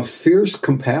a fierce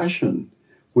compassion,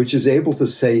 which is able to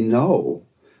say no,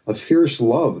 a fierce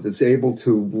love that's able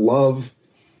to love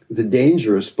the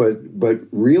dangerous, but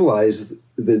realize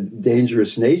the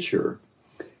dangerous nature,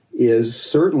 is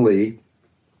certainly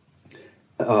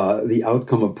the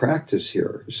outcome of practice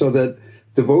here. So that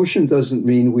devotion doesn't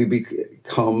mean we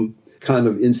become kind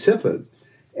of insipid.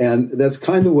 And that's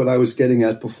kind of what I was getting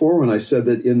at before when I said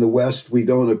that in the West, we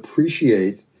don't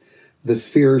appreciate the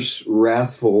fierce,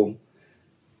 wrathful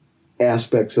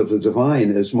aspects of the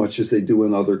divine as much as they do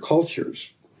in other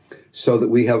cultures. So that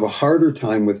we have a harder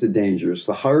time with the dangers,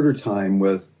 the harder time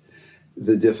with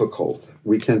the difficult.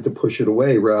 We tend to push it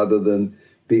away rather than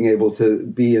being able to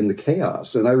be in the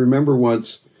chaos. And I remember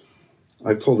once,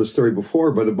 I've told this story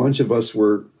before, but a bunch of us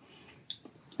were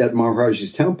at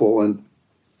Maharaji's temple and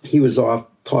he was off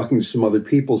talking to some other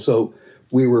people. So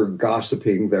we were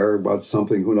gossiping there about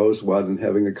something, who knows what, and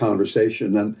having a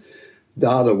conversation. And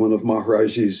Dada, one of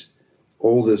Maharaji's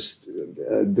oldest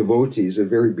devotees, a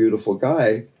very beautiful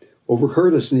guy,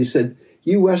 overheard us and he said,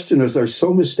 "You Westerners are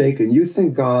so mistaken. You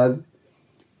think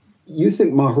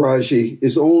Maharaji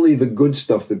is only the good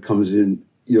stuff that comes in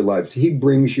your lives. He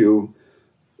brings you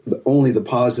only the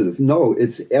positive. No,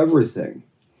 it's everything.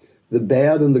 The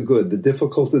bad and the good, the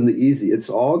difficult and the easy. It's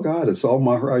all God. It's all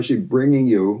Maharaji bringing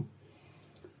you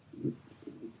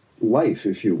life,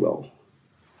 if you will.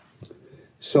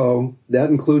 So that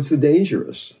includes the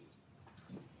dangerous.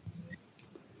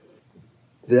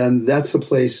 Then that's a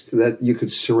place that you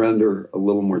could surrender a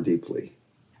little more deeply."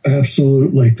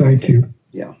 Absolutely. Thank you.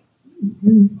 Yeah.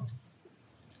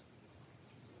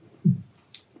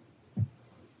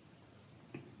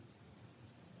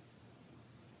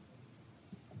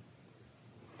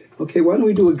 Okay, why don't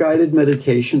we do a guided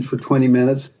meditation for 20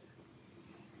 minutes?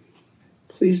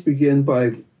 Please begin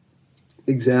by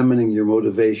examining your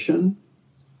motivation.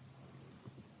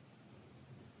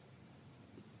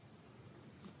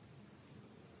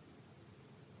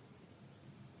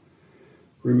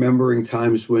 Remembering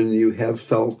times when you have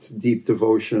felt deep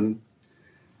devotion,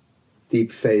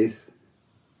 deep faith.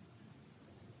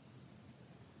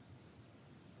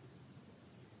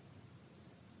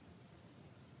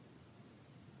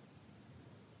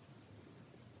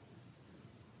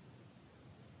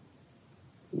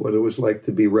 What it was like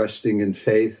to be resting in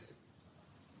faith,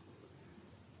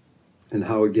 and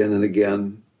how again and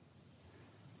again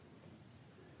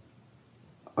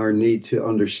our need to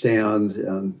understand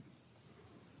and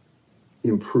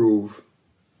improve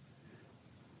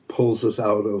pulls us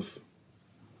out of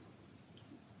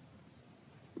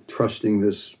trusting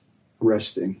this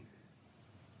resting.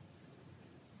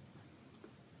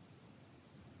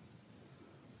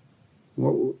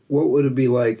 What would it be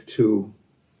like to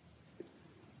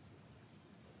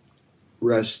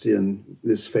rest in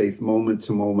this faith moment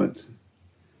to moment,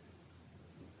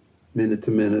 minute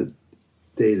to minute,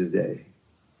 day to day.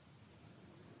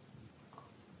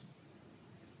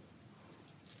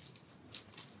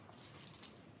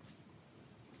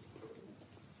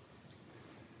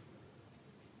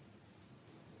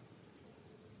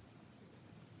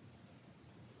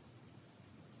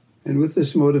 And with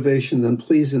this motivation, then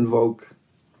please invoke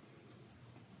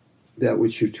that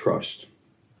which you trust.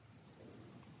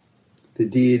 The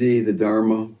deity, the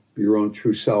Dharma, your own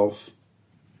true self,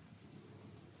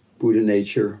 Buddha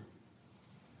nature,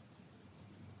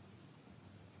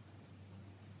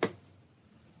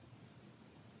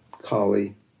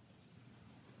 Kali,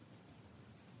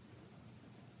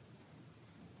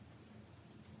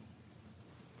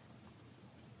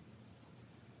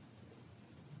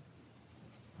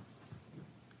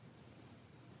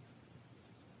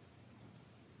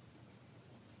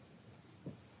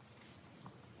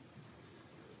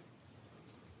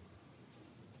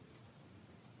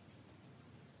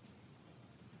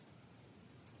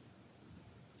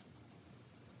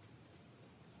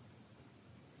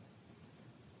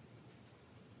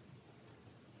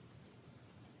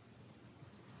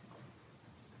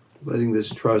 letting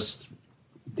this trust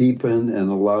deepen and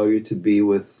allow you to be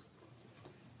with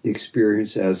the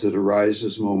experience as it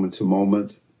arises moment to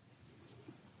moment,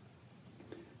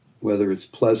 whether it's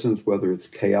pleasant, whether it's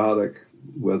chaotic,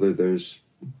 whether there's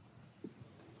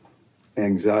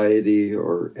anxiety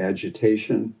or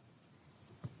agitation.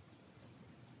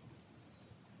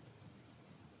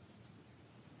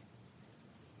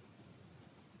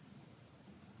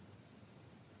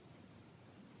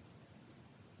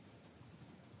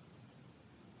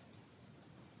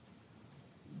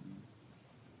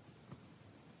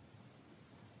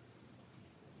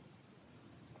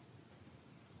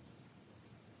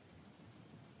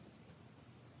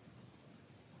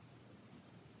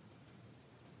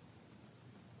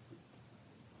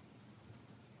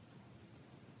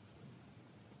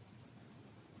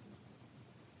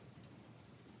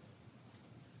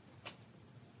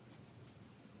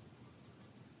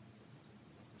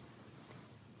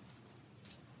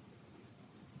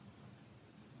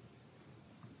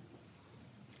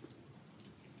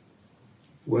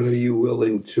 What are you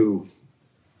willing to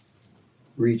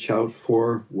reach out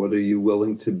for? What are you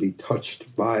willing to be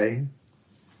touched by?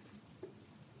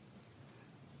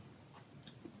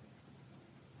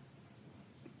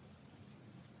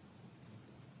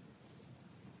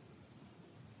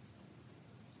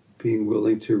 Being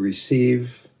willing to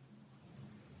receive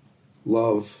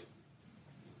love,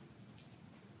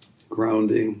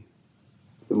 grounding,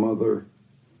 the mother,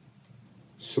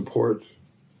 support,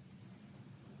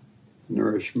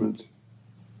 nourishment.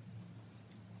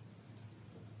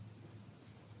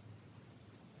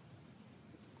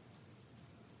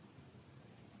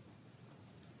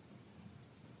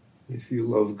 If you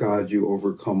love God, you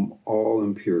overcome all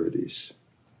impurities.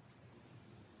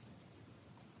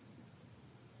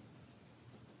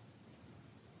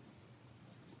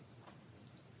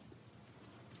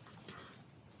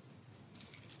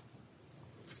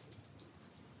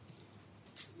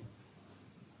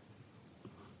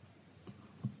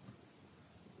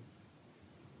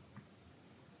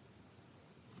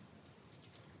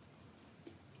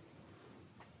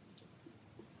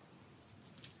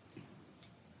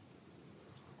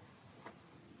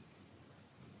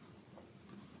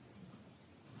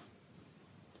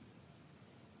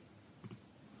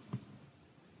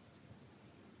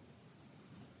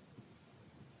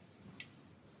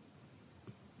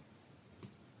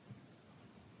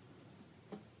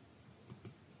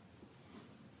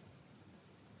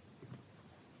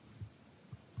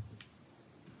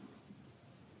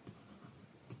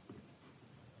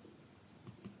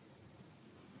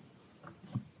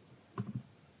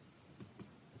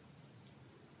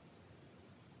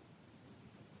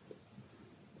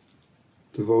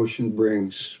 Devotion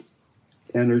brings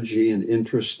energy and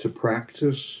interest to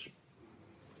practice,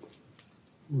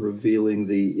 revealing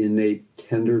the innate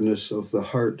tenderness of the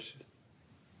heart.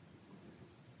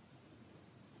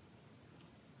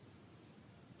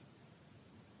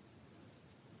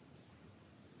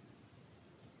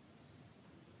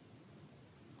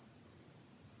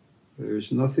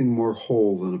 There's nothing more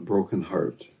whole than a broken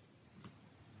heart.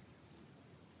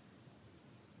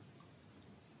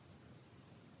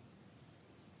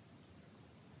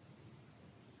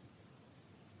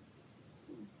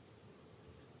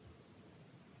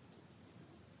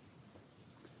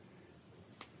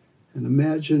 And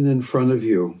imagine in front of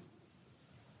you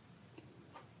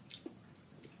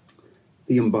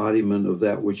the embodiment of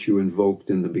that which you invoked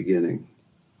in the beginning.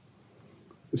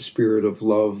 The spirit of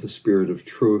love, the spirit of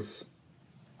truth,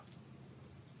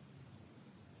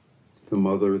 the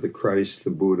Mother, the Christ, the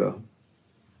Buddha,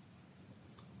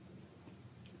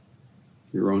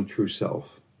 your own true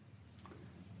self.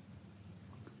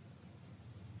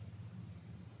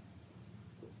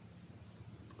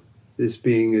 This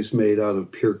being is made out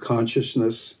of pure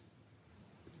consciousness,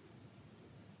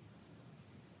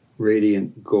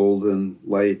 radiant golden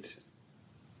light.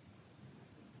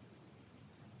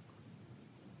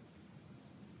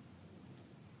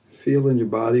 Feel in your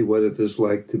body what it is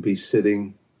like to be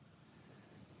sitting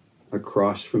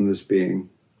across from this being.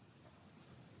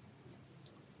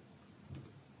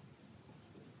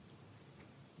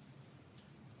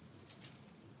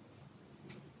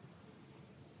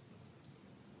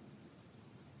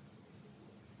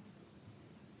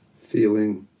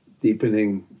 Feeling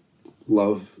deepening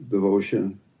love,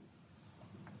 devotion.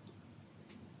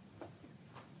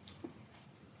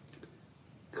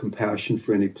 Compassion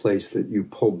for any place that you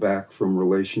pull back from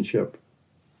relationship.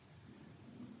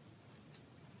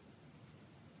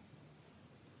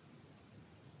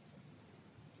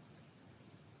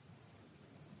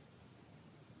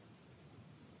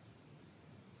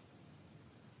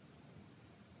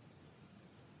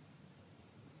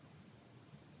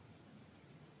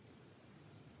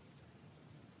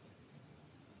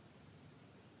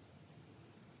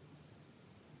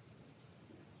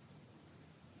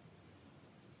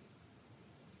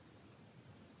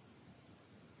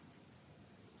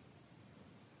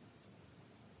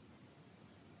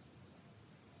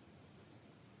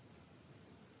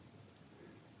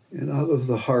 And out of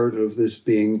the heart of this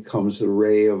being comes a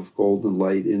ray of golden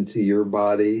light into your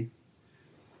body.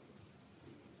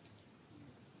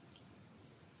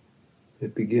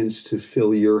 It begins to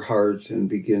fill your heart and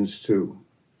begins to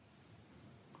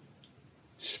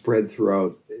spread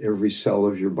throughout every cell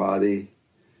of your body,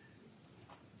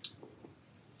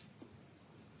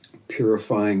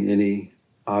 purifying any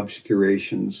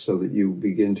obscurations so that you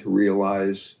begin to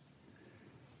realize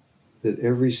that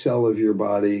every cell of your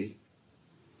body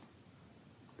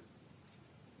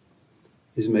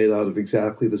is made out of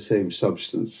exactly the same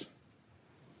substance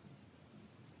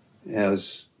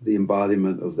as the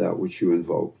embodiment of that which you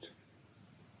invoked.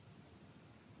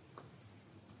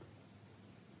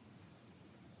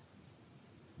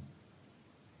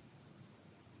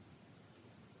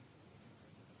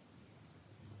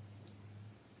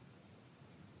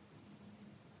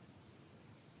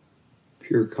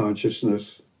 Pure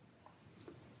consciousness.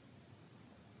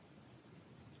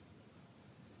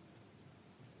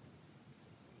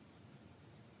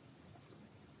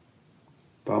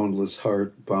 Boundless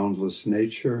heart, boundless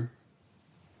nature.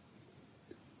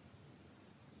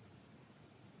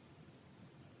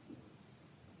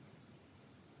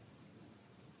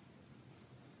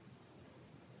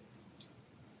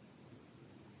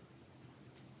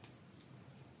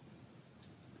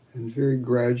 And very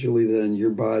gradually then your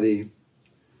body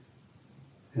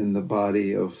and the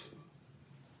body of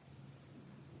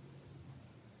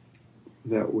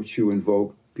that which you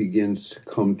invoke begins to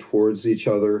come towards each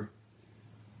other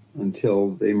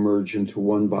until they merge into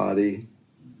one body,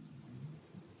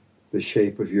 the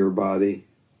shape of your body.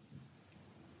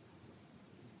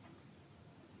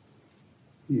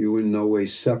 You in no way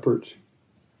separate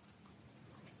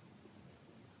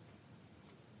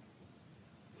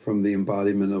from the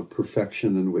embodiment of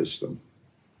perfection and wisdom.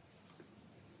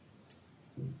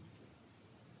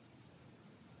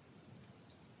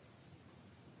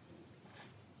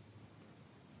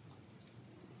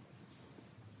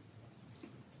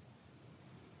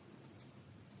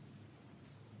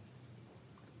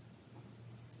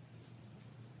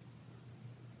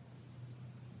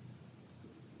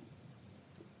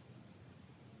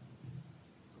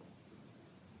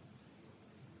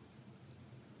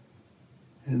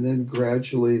 And then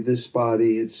gradually this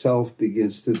body itself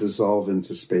begins to dissolve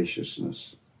into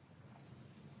spaciousness.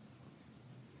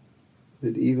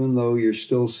 That even though you're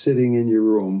still sitting in your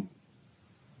room,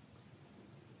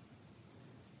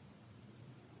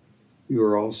 you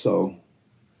are also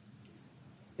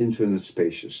infinite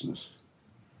spaciousness.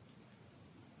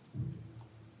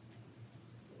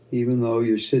 Even though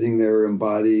you're sitting there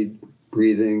embodied,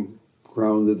 breathing,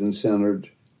 grounded and centered,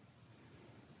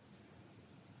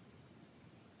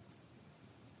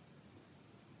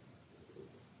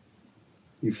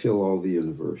 you feel all the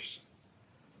universe.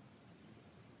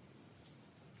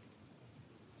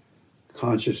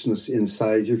 Consciousness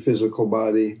inside your physical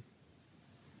body.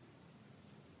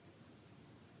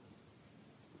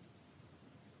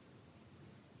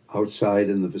 Outside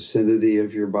in the vicinity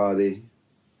of your body.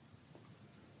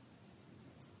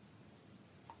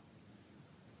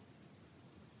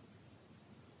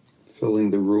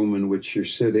 Filling the room in which you're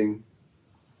sitting.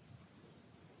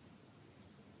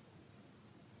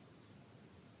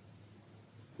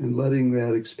 And letting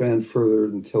that expand further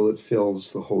until it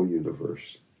fills the whole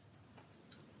universe.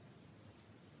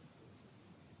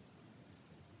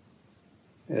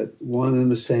 At one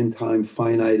and the same time,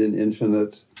 finite and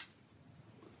infinite,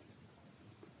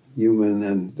 human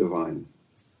and divine.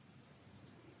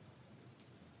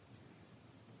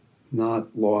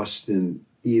 Not lost in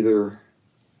either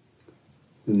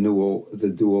the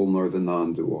dual nor the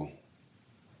non-dual.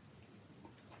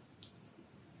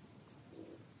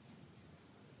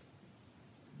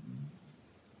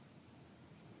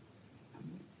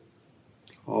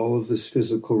 All of this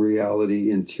physical reality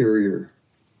interior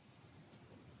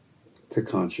to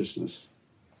consciousness,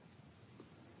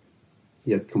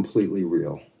 yet completely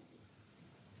real.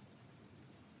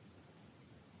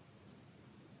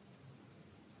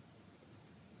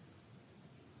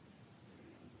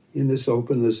 In this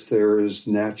openness, there is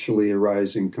naturally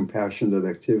arising compassionate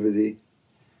activity.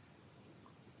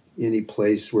 Any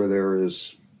place where there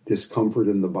is discomfort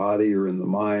in the body or in the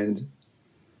mind,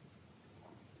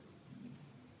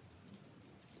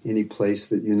 any place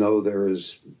that you know there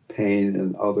is pain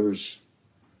in others,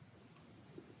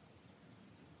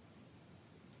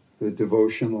 the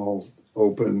devotional,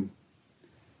 open,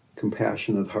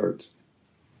 compassionate heart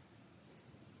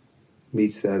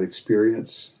meets that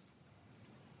experience.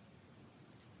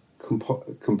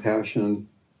 Compassion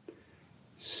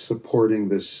supporting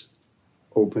this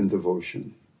open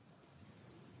devotion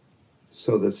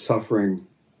so that suffering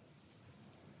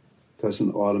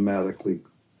doesn't automatically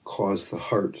cause the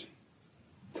heart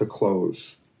to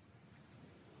close.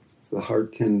 The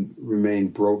heart can remain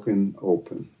broken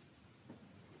open,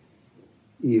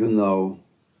 even though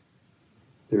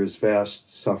there is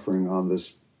vast suffering on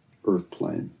this earth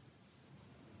plane.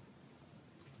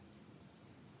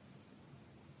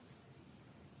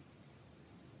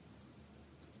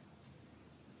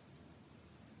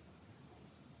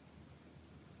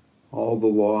 All the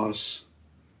loss,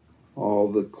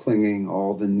 all the clinging,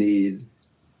 all the need,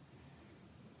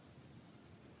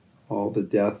 all the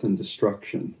death and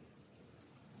destruction,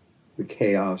 the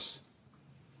chaos,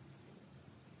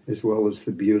 as well as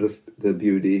the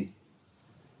beauty,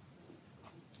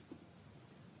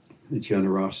 the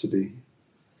generosity.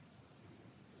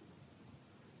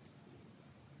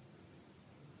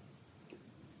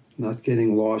 Not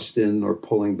getting lost in or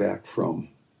pulling back from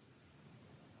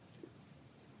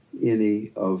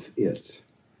any of it.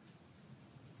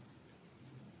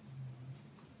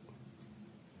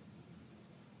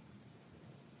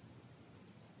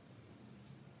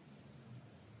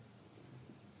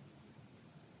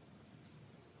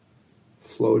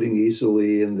 Floating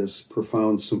easily in this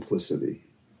profound simplicity.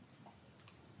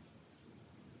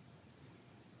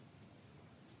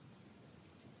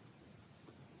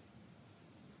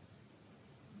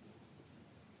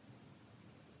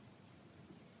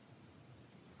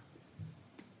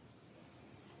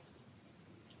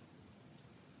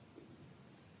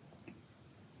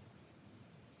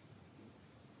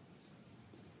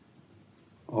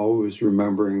 Always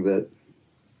remembering that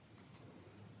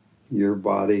your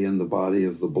body and the body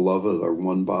of the beloved are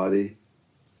one body.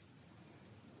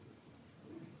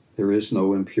 There is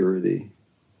no impurity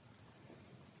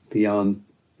beyond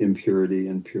impurity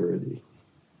and purity.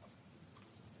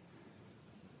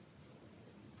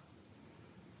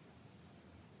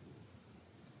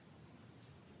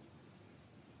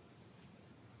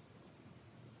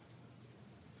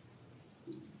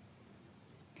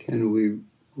 Can we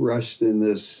rest in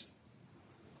this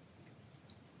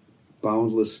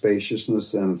boundless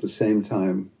spaciousness and at the same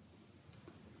time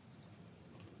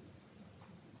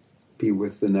be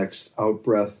with the next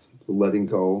out-breath, the letting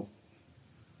go,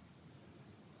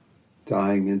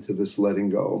 dying into this letting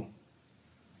go,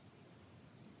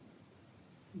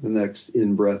 the next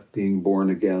in-breath being born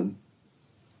again.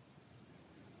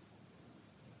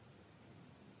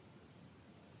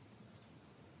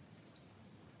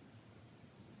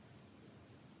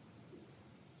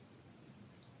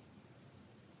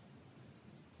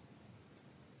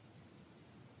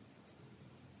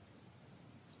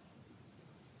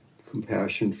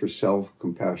 Compassion for self,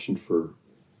 compassion for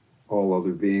all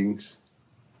other beings.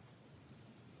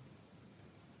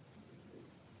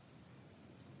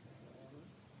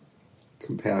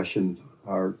 Compassion,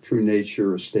 our true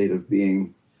nature, a state of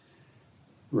being,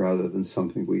 rather than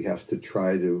something we have to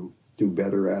try to do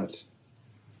better at.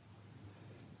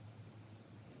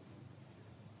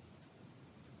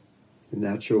 The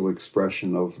natural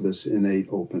expression of this innate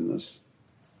openness.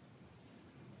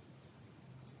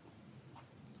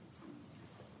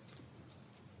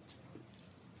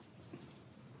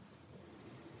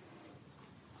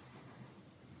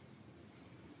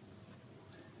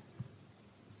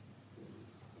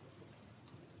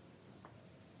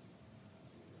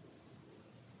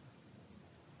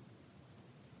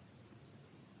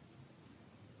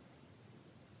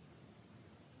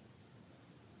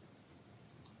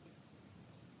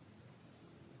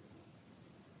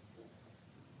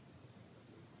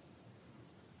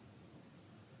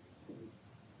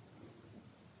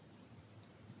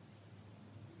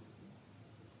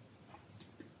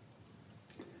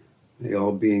 May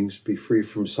all beings be free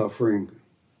from suffering.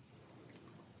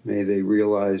 May they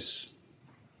realize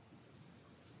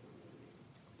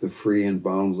the free and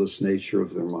boundless nature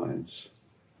of their minds.